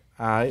comedy.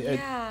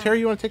 Terry,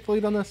 you want to take the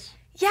lead on this?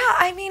 Yeah,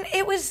 I mean,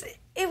 it was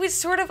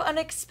sort of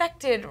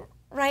unexpected,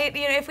 right?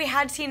 If we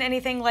had seen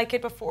anything like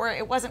it before,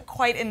 it wasn't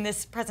quite in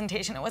this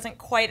presentation. It wasn't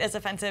quite as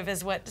offensive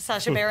as what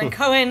Sacha Baron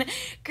Cohen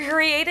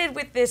created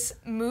with this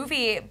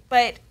movie,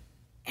 but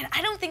And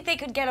I don't think they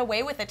could get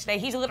away with it today.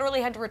 He's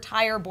literally had to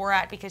retire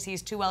Borat because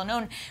he's too well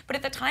known. But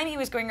at the time, he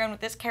was going around with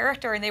this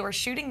character, and they were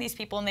shooting these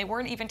people, and they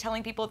weren't even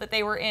telling people that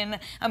they were in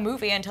a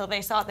movie until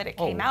they saw that it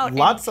came out.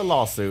 Lots of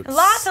lawsuits.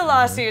 Lots of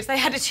lawsuits. They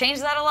had to change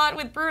that a lot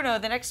with Bruno,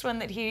 the next one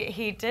that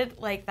he did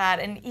like that.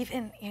 And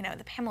even, you know,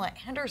 the Pamela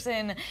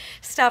Anderson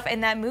stuff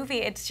in that movie,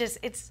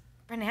 it's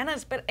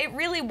bananas. But it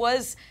really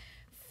was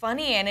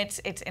funny, and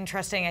it's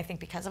interesting, I think,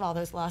 because of all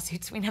those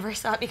lawsuits, we never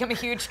saw it become a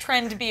huge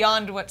trend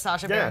beyond what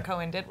Sacha Baron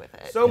Cohen did with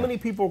it. So many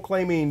people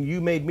claiming you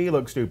made me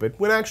look stupid,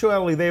 when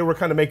actually they were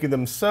kind of making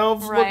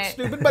themselves look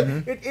stupid. But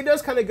it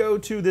does kind of go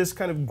to this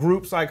kind of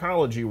group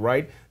psychology,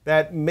 right?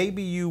 That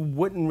maybe you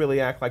wouldn't really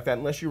act like that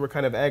unless you were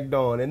kind of egged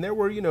on. And there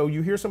were, you know,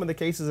 you hear some of the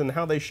cases and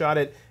how they shot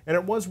it, and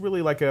it was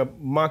really like a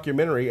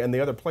mockumentary, and the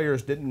other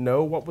players didn't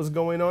know what was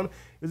going on.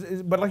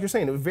 But like you're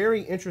saying, it was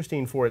very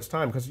interesting for its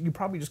time, because you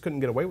probably just couldn't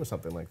get away with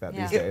something like that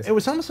these days. It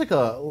was almost like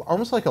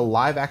a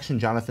live-action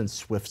Jonathan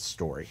Swift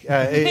story.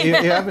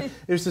 It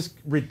was this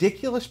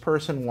ridiculous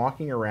person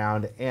walking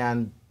around,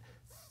 and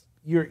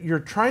you're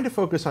trying to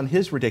focus on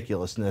his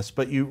ridiculousness,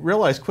 but you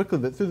realize quickly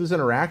that through those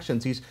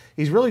interactions, he's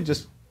really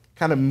just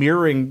kind of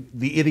mirroring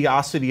the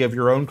idiocy of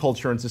your own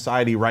culture and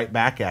society right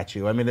back at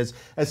you. I mean, as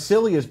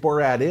silly as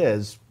Borat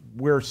is,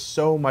 we're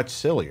so much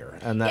sillier.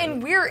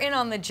 And we're in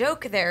on the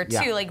joke there,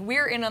 too. Yeah. Like,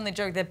 we're in on the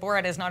joke that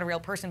Borat is not a real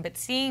person, but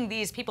seeing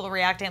these people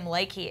react to him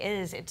like he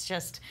is, it's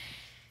just,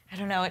 I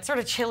don't know, it's sort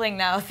of chilling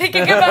now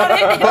thinking about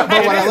it. But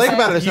what I like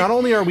about it is not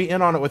only are we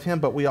in on it with him,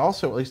 but we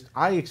also, at least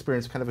I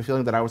experienced kind of a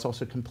feeling that I was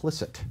also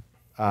complicit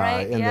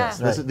in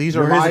this. These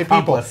are my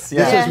people. This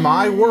is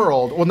my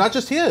world. Well, not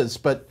just his,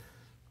 but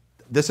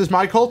this is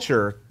my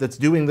culture that's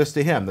doing this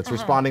to him, that's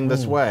responding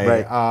this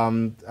way.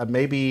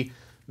 Right.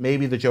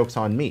 Maybe the joke's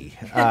on me.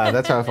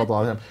 That's how I felt a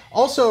lot of the time.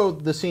 Also,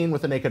 the scene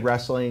with the naked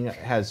wrestling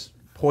has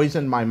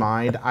poisoned my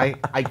mind.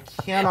 I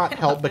cannot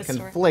help but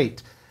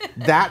conflate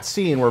that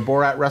scene where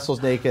Borat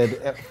wrestles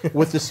naked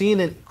with the scene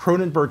in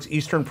Cronenberg's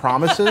Eastern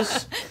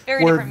Promises,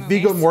 where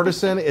Viggo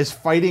Mortensen is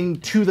fighting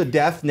to the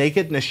death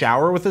naked in a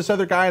shower with this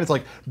other guy, and it's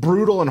like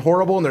brutal and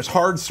horrible, and there's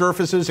hard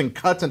surfaces and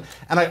cuts, and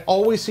I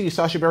always see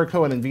Sacha Baron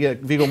Cohen and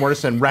Viggo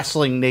Mortensen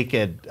wrestling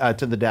naked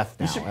to the death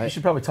now. You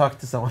should probably talk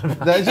to someone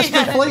about that. It just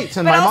conflates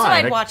in my mind. But also,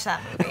 I'd watch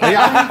that movie.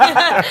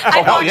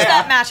 I'd watch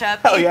that matchup.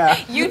 Hell yeah.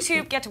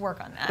 YouTube, get to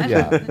work on that.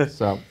 Yeah,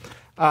 so...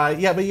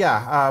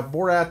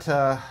 Borat,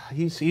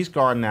 he's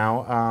gone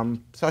now.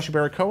 Sacha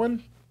Baron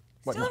Cohen?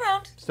 Still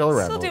around.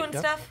 Still doing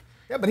stuff.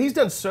 Yeah, but he's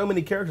done so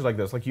many characters like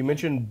this. Like you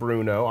mentioned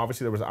Bruno.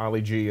 Obviously, there was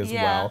Ali G as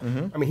well.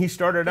 I mean, he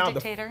started out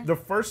the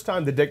first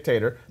time, the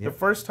dictator. The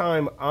first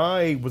time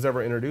I was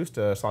ever introduced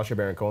to Sacha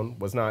Baron Cohen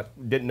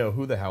didn't know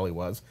who the hell he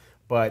was,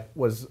 but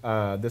was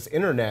this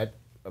internet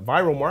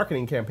viral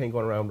marketing campaign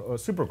going around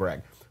Super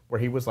Greg, where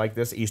he was like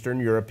this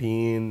Eastern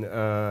European,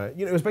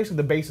 it was basically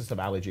the basis of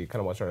Ali G, kind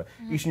of what started,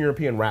 Eastern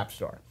European rap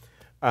star,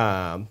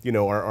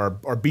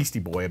 our Beastie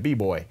Boy, a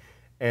B-boy.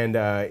 And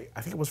I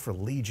think it was for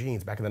Lee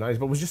Jeans back in the 90s,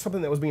 but it was just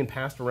something that was being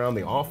passed around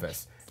the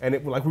office. And we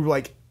were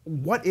like,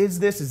 what is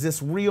this? Is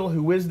this real?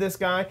 Who is this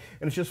guy?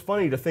 And it's just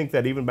funny to think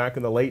that even back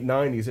in the late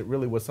 90s, it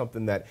really was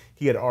something that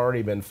he had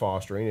already been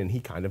fostering, and he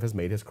kind of has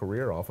made his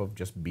career off of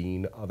just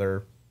being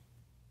other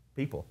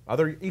people,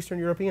 other Eastern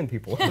European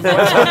people.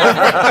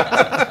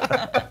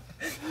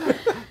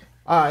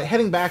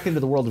 Heading back into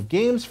the world of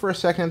games for a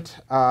second,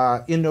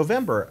 in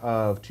November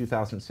of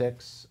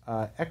 2006,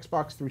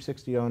 Xbox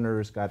 360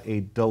 owners got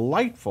a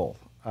delightful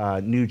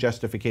new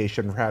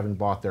justification for having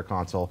bought their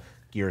console,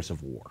 Gears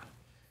of War.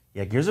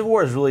 Yeah, Gears of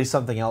War is really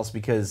something else,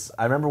 because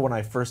I remember when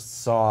I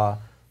first saw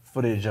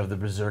footage of the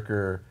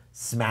Berserker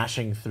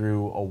smashing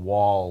through a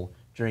wall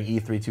during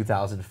E3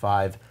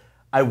 2005,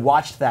 I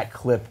watched that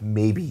clip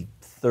maybe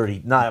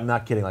 30, I'm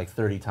not kidding, like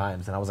 30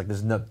 times, and I was like,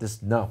 that's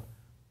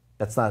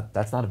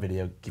not a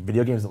video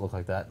games that look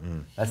like that.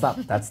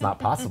 That's not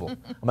possible.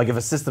 I'm like, if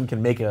a system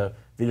can make a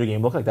video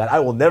game look like that, I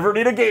will never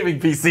need a gaming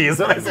PC, is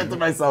what I said to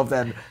myself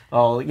then.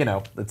 Oh,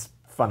 it's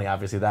funny,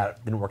 obviously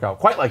that didn't work out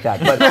quite like that,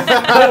 but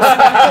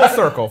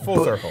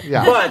full circle.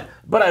 Yeah.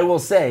 But I will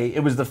say,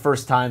 it was the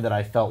first time that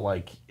I felt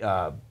like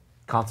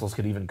consoles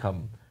could even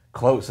come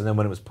close, and then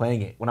when I was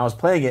playing it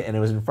and it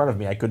was in front of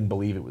me, I couldn't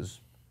believe it was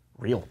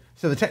real.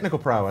 So the technical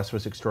prowess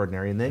was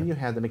extraordinary, and then you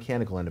had the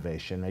mechanical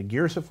innovation.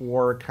 Gears of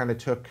War kind of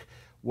took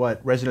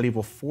what Resident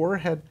Evil 4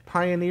 had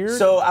pioneered.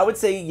 So I would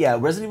say, yeah,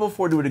 Resident Evil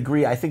 4 to a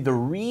degree. I think the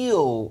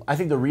real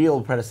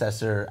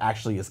predecessor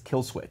actually is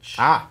Kill Switch,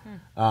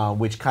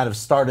 which kind of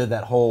started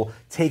that whole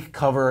take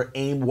cover,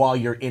 aim while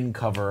you're in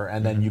cover,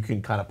 and then you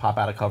can kind of pop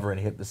out of cover and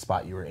hit the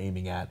spot you were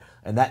aiming at.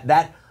 And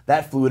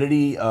that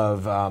fluidity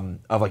of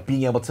like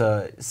being able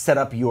to set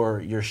up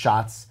your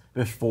shots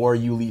before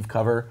you leave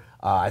cover,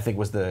 I think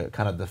was the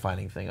kind of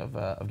defining thing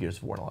of Gears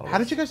of War in a lot of ways. How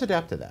did you guys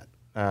adapt to that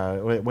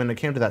when it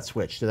came to that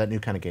switch, to that new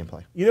kind of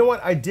gameplay? You know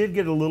what? I did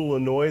get a little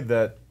annoyed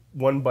that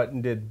one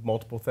button did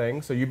multiple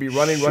things. So you'd be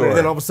running, and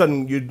then all of a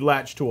sudden you'd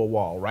latch to a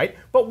wall, right?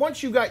 But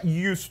once you got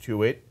used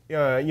to it,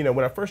 you know,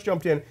 when I first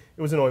jumped in,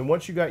 it was annoying.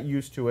 Once you got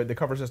used to it, the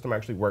cover system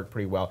actually worked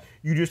pretty well.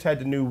 You just had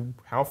to know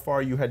how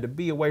far you had to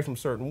be away from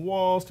certain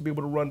walls to be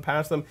able to run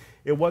past them.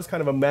 It was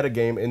kind of a meta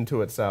game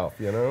into itself,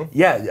 you know?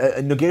 Yeah,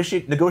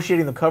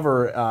 negotiating the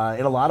cover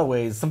in a lot of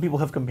ways. Some people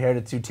have compared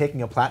it to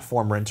taking a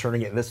platformer and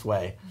turning it this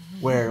way,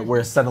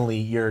 where suddenly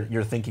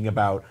you're thinking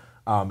about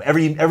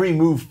every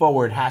move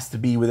forward has to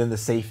be within the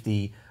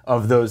safety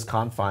of those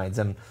confines,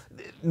 and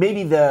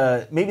maybe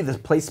the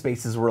play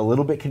spaces were a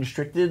little bit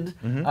constricted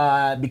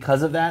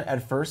because of that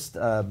at first.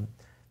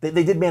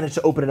 They did manage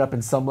to open it up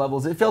in some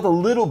levels. It felt a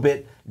little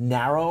bit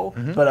narrow,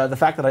 but the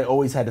fact that I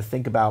always had to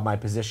think about my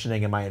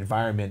positioning and my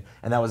environment,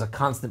 and that was a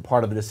constant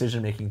part of the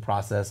decision-making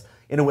process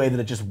in a way that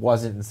it just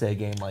wasn't in, say, a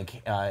game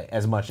like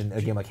as much in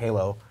a game like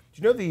Halo.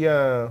 Do you know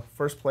the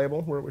first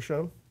playable where it was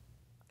shown?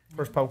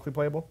 First publicly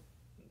playable?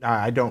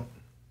 I don't.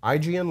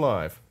 IGN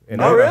Live.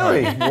 Oh,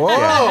 really? Whoa.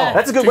 Yeah.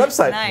 That's a good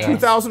website. Nice.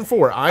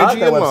 2004, like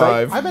that IGN website.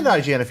 Live. I've been to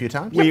IGN a few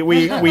times.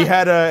 We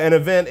had an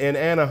event in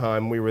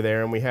Anaheim. We were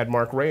there, and we had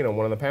Mark Rain on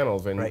one of the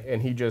panels,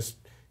 and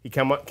he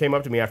came up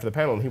to me after the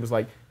panel, and he was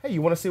like, "Hey,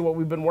 you want to see what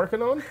we've been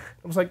working on?"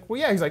 I was like, "Well,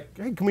 yeah." He's like,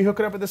 "Hey, can we hook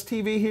it up at this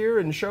TV here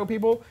and show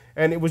people?"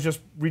 And it was just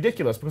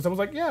ridiculous because I was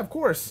like, "Yeah, of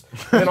course."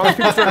 And then all these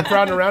people started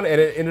crowding around,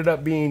 and it ended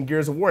up being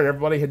Gears of War, and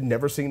everybody had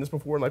never seen this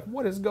before. And like,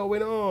 what is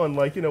going on?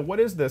 Like, you know, what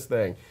is this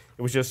thing?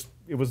 They just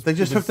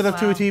hooked it up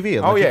to a TV.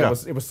 And Oh let you yeah, go.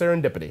 it was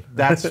serendipity.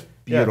 That's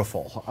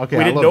beautiful. Okay,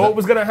 We I didn't love know that. what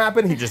was going to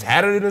happen. He just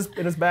had it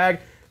in his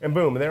bag, and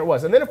boom, and there it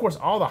was. And then, of course,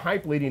 all the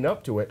hype leading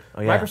up to it.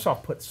 Oh, yeah.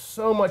 Microsoft put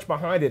so much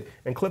behind it,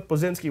 and Cliff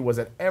Bleszinski was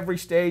at every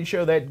stage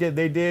show they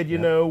did, you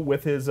know,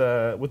 with his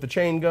with the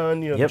chain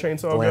gun, you know, the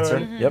chainsaw Lancer.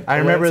 gun. Yep. I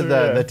remember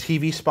Lancer, the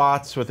TV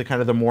spots with the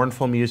kind of the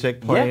mournful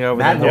music playing Yeah, over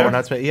Mad the World.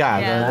 nuts.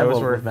 Yeah.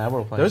 Those Mad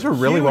World playing. were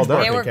really Huge well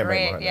done. They were campaign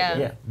great, behind it. yeah.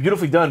 Yeah,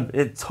 beautifully done.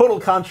 It's total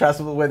contrast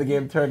with the way the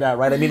game turned out,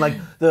 right? I mean, like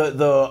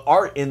the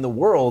art in the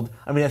world.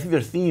 I mean, I think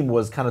their theme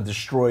was kind of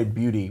destroyed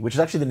beauty, which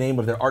is actually the name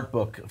of their art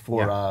book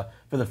for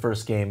the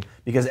first game,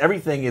 because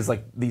everything is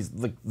like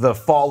the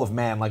fall of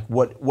man, like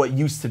what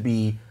used to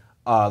be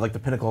like the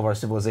pinnacle of our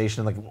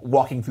civilization, like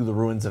walking through the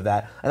ruins of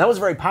that. And that was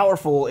very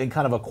powerful in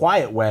kind of a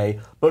quiet way,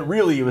 but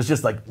really it was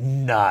just like,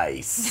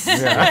 nice,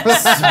 sweet, let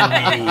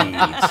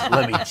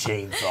me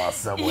chainsaw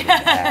someone in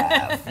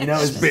half. You know,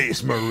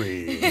 Space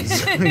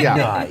Marines.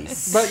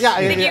 nice. But yeah,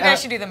 I think you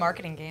guys should do the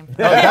marketing game.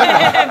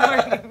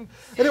 and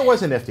it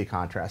was a nifty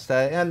contrast.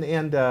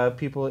 And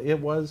people, it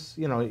was,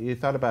 you know, you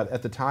thought about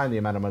at the time the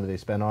amount of money they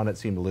spent on it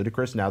seemed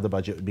ludicrous. Now the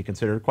budget would be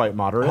considered quite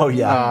moderate. Oh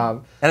yeah,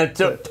 and it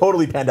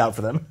totally panned out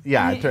for them.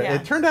 Yeah,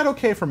 it turned out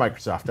okay for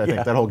Microsoft, I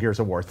think, that whole Gears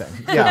of War thing.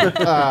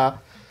 Yeah.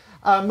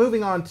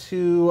 Moving on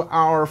to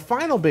our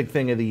final big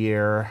thing of the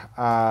year.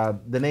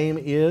 The name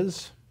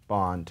is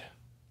Bond.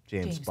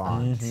 James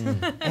Bond.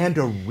 And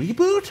a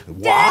reboot?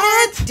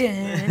 What?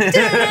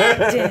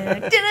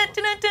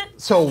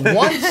 So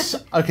once,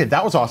 okay,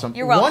 that was awesome.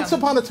 You're welcome. Once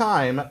upon a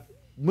time,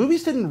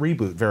 movies didn't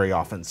reboot very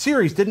often.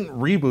 Series didn't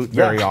reboot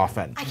very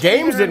often.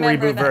 Games didn't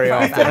remember reboot that very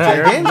part.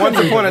 often. Games Once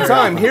didn't upon reboot a very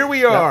time, often. here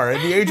we are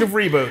in the age of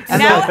reboots.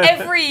 Now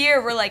every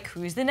year we're like,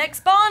 who's the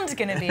next Bond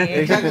gonna be?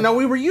 Exactly. No,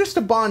 we were used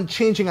to Bond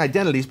changing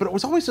identities, but it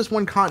was always just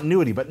one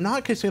continuity, but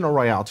not Casino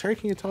Royale. Terry,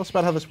 can you tell us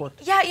about how this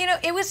worked? Yeah, you know,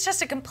 it was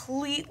just a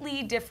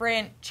completely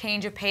different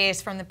change of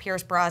pace from the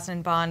Pierce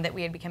Brosnan Bond that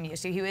we had become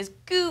used to. He was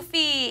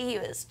goofy, he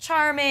was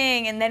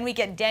charming, and then we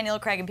get Daniel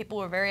Craig, and people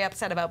were very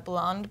upset about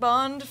Blonde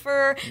Bond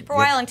for a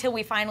while until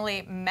we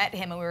finally met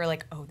him, and we were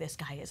like, oh, this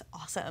guy is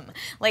awesome.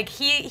 Like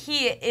he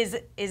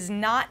is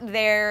not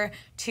there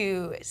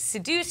to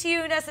seduce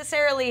you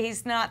necessarily.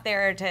 He's not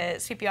there to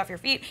sweep you off your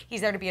feet.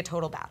 He's there to be a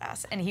total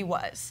badass, and he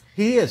was.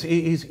 He is.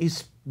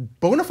 He's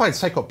bona fide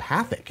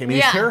psychopathic. I mean,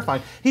 Yeah. he's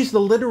terrifying. He's the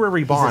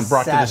literary Bond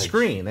brought to the savage.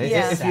 screen.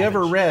 Yeah. If you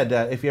ever read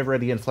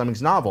Ian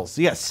Fleming's novels,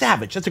 yeah,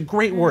 savage. That's a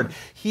great word.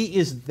 He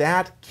is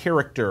that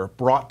character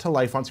brought to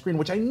life on screen,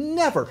 which I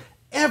never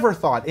ever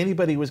thought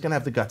anybody was going to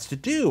have the guts to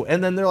do.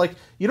 And then they're like,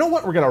 you know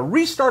what? We're going to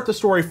restart the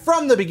story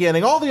from the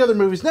beginning. All the other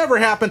movies never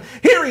happened.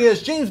 Here he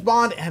is, James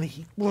Bond, and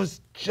he was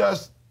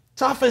just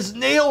tough as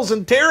nails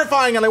and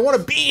terrifying, and I want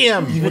to be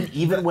him.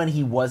 Even when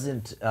he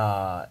wasn't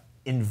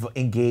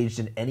engaged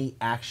in any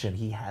action,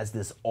 he has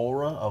this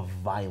aura of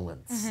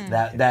violence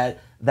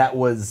that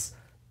was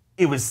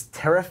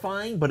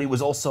terrifying, but it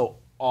was also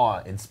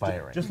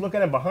awe-inspiring. Just look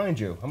at him behind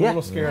you. I'm a Yeah.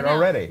 little scared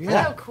already. Look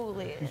how cool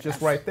he is. He's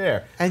just right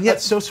there. And yet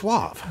so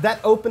suave.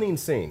 That opening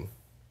scene,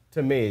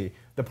 to me,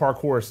 the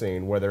parkour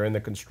scene where they're in the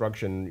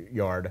construction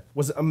yard,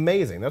 was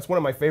amazing. That's one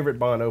of my favorite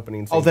Bond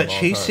opening scenes. Oh, that of all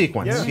chase time.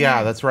 sequence.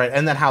 Yeah, that's right.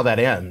 And then how that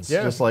ends.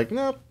 Yeah. Just like,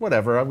 no,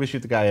 whatever. I'm going to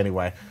shoot the guy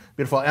anyway.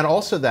 Beautiful. And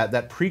also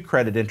that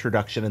pre-credit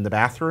introduction in the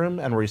bathroom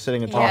and where he's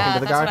sitting and talking Yeah, to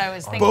the that's guy. what I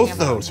was thinking Both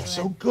about those are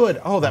so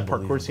good. Oh, that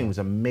parkour scene was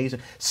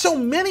amazing. So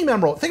many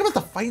memorable. Think about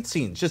the fight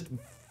scenes. Just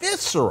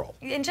visceral.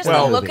 And just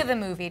Well, the look of the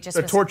movie just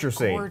the was torture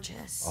scene.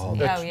 gorgeous.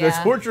 The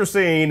torture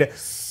scene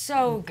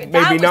so good. made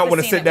That me was not the want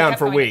to scene sit that we down kept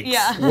for going- weeks.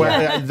 Yeah.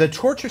 Well, the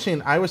torture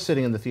scene, I was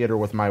sitting in the theater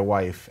with my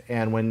wife,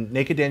 and when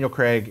Naked Daniel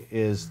Craig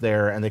is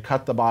there and they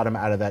cut the bottom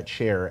out of that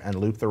chair and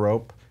loop the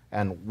rope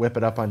and whip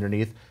it up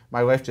underneath,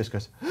 my wife just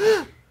goes,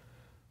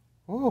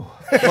 oh.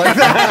 Like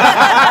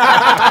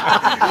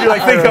that. You're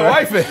like, think how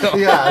I feel.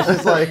 Yeah,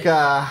 she's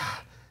like,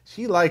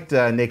 she liked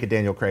Naked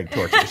Daniel Craig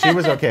torture. She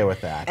was okay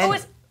with that.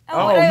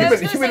 Oh,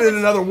 you meant it in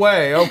another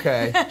way.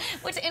 Okay.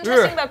 What's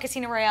interesting about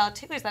Casino Royale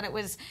too is that it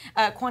was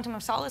Quantum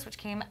of Solace, which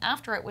came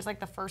after it, was like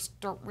the first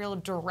real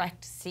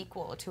direct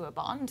sequel to a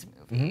Bond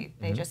movie.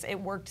 They just it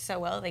worked so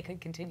well they could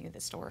continue the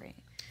story.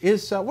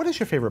 What is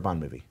your favorite Bond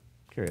movie?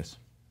 Curious.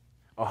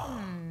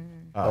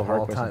 Of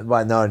all time.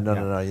 Well, no.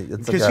 It's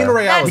like Casino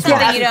Royale That's is something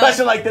fun. you don't-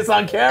 question like this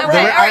on camera. All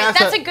right, I asked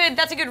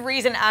that's a good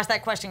reason to ask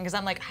that question because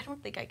I'm like, I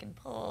don't think I can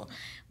pull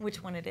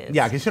which one it is.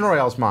 Yeah, Casino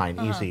Royale is mine,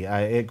 easy.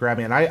 It grabbed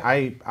me, and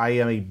I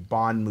am a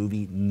Bond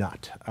movie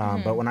nut.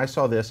 But when I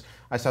saw this,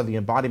 I saw the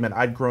embodiment.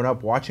 I'd grown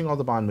up watching all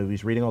the Bond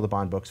movies, reading all the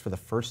Bond books. For the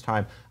first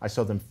time, I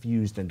saw them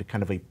fused into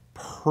kind of a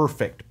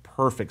perfect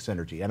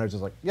synergy. And I was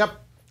just like, yep,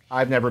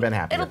 I've never been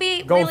happier. It'll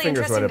be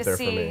Goldfinger's really right interesting up to there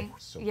for see. me.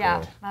 So Yeah,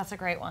 good. that's a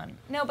great one.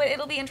 No, but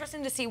it'll be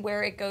interesting to see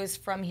where it goes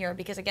from here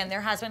because again,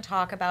 there has been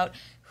talk about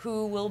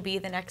who will be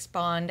the next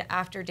Bond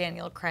after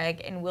Daniel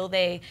Craig, and will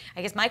they?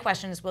 I guess my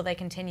question is, will they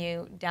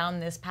continue down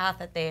this path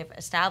that they've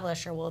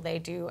established, or will they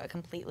do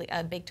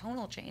a big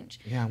tonal change?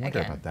 Yeah, I wonder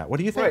again? about that. What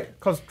do you think? Right,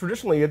 because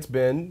traditionally it's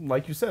been,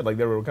 like you said, like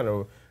they were kind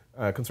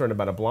of concerned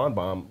about a blonde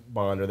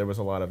Bond, or there was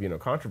a lot of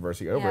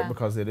controversy over Yeah. it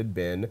because it had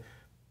been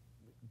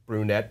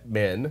brunette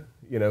men,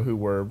 who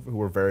were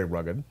very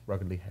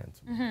ruggedly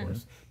handsome, of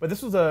course. But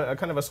this was a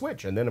kind of a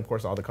switch, and then of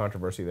course all the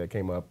controversy that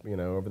came up,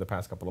 over the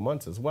past couple of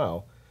months as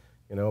well,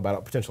 about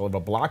a potential of a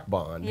block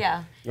Bond.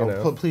 Yeah.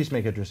 Please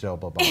make Idris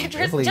Elba Bond.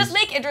 Please. Just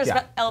make Idris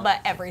Yeah.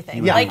 Elba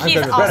everything. Yeah, like he's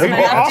Idris awesome Elba.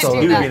 enough to Awesome. do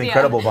He would that. be an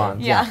incredible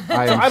Bond. Yeah.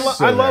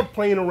 I love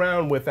playing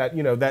around with that,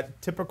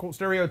 that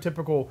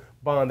stereotypical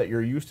Bond that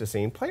you're used to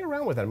seeing. Play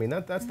around with it. I mean,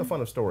 that's the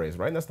fun of stories,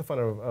 right? And that's the fun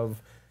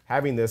of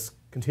having this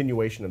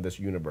continuation of this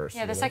universe.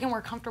 Yeah, the second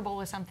we're comfortable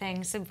with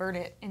something, subvert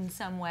it in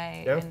some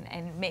way Yeah.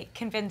 and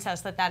convince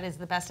us that is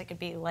the best it could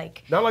be.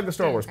 Like Not like the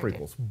Star Wars Daniel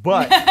Craig prequels,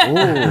 but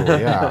Ooh,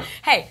 yeah.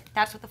 Hey,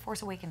 that's what The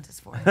Force Awakens is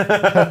for.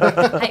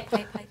 Hype.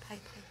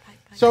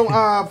 So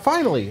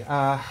finally,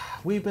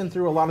 we've been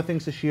through a lot of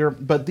things this year,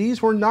 but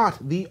these were not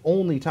the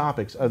only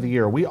topics of the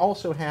year. We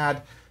also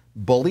had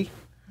Bully.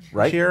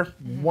 Right. This year,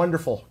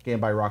 wonderful game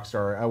by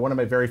Rockstar. One of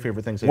my very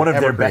favorite things they've One of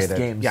ever their best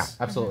created. games. Yeah,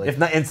 absolutely. If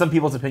not, in some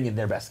people's opinion,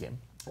 their best game.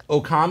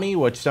 Okami,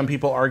 which some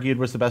people argued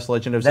was the best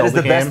Legend of That Zelda is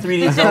the game. best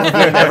 3D Zelda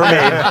game ever made.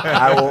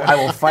 I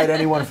will fight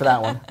anyone for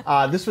that one.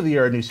 This was the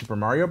year of New Super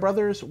Mario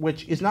Brothers,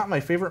 which is not my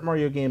favorite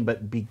Mario game,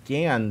 but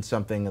began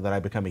something that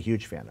I've become a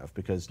huge fan of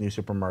because New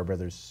Super Mario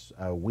Brothers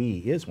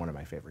Wii is one of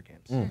my favorite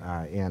games.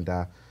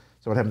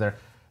 So what happened there?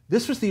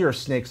 This was the year of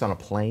Snakes on a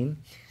Plane.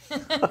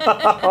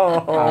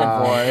 Oh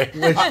boy.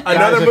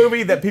 another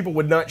movie that people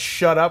would not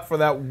shut up for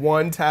that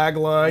one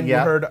tagline Yeah.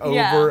 you heard over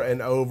Yeah.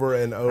 and over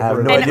and over. I have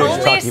and no And idea what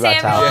you're only talking about,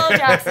 Tal. Samuel L.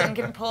 Jackson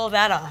can pull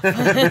that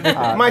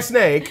off. My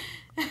snake.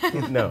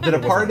 No. The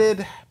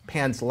Departed,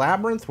 Pan's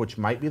Labyrinth, which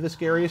might be the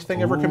scariest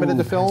thing ever committed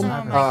to film.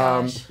 Oh my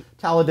gosh.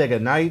 Talladega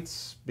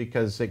Nights,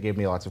 because it gave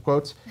me lots of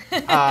quotes.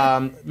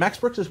 Max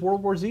Brooks'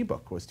 World War Z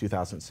book was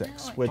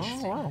 2006, which,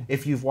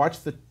 if you've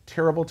watched the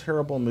terrible,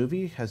 terrible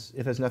movie,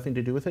 it has nothing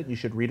to do with it. You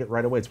should read it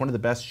right away. It's one of the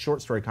best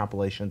short story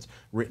compilations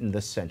written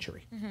this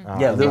century. Yeah,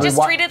 And literally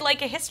just treated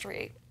like a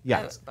history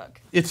book.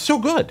 It's so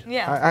good.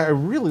 Yeah. I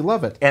really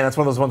love it. And that's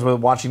one of those ones where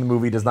watching the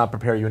movie does not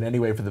prepare you in any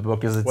way for the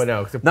book. Because it's Well,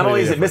 no, it's not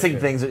only is it completely missing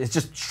different, things, it's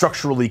just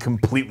structurally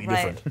completely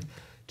Right. different.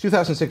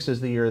 2006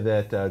 is the year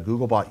that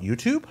Google bought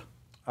YouTube.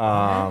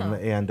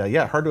 And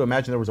hard to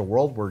imagine there was a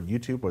world where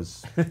YouTube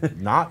was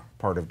not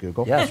part of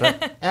Google. Yeah,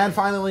 that's right. And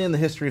finally, in the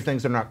history of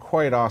things that are not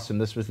quite awesome,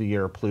 this was the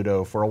year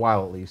Pluto, for a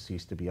while at least,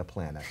 ceased to be a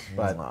planet.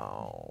 But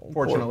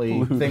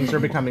fortunately, things are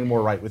becoming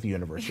more right with the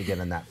universe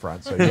again in that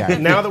front. So yeah.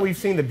 Now that we've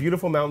seen the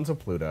beautiful mountains of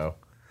Pluto,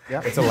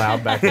 Yep. it's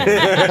allowed back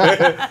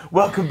in.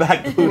 Welcome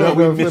back, Pluto.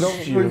 We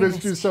missed We you.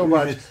 missed you so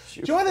much.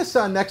 Join us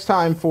next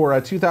time for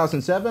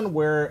 2007,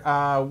 where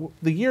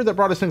the year that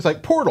brought us things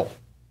like Portal,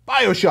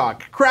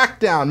 BioShock,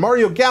 Crackdown,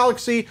 Mario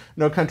Galaxy,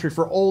 No Country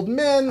for Old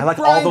Men, I like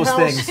all those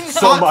Grindhouse, things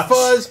so Hot much.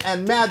 Fuzz,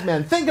 and Mad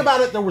Men. Think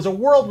about it. There was a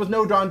world with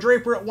no Don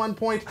Draper at one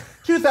point.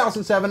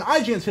 2007,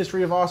 IGN's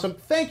History of Awesome.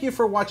 Thank you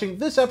for watching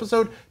this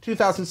episode.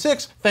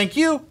 2006, thank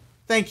you,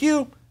 thank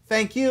you,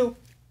 thank you.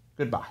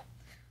 Goodbye.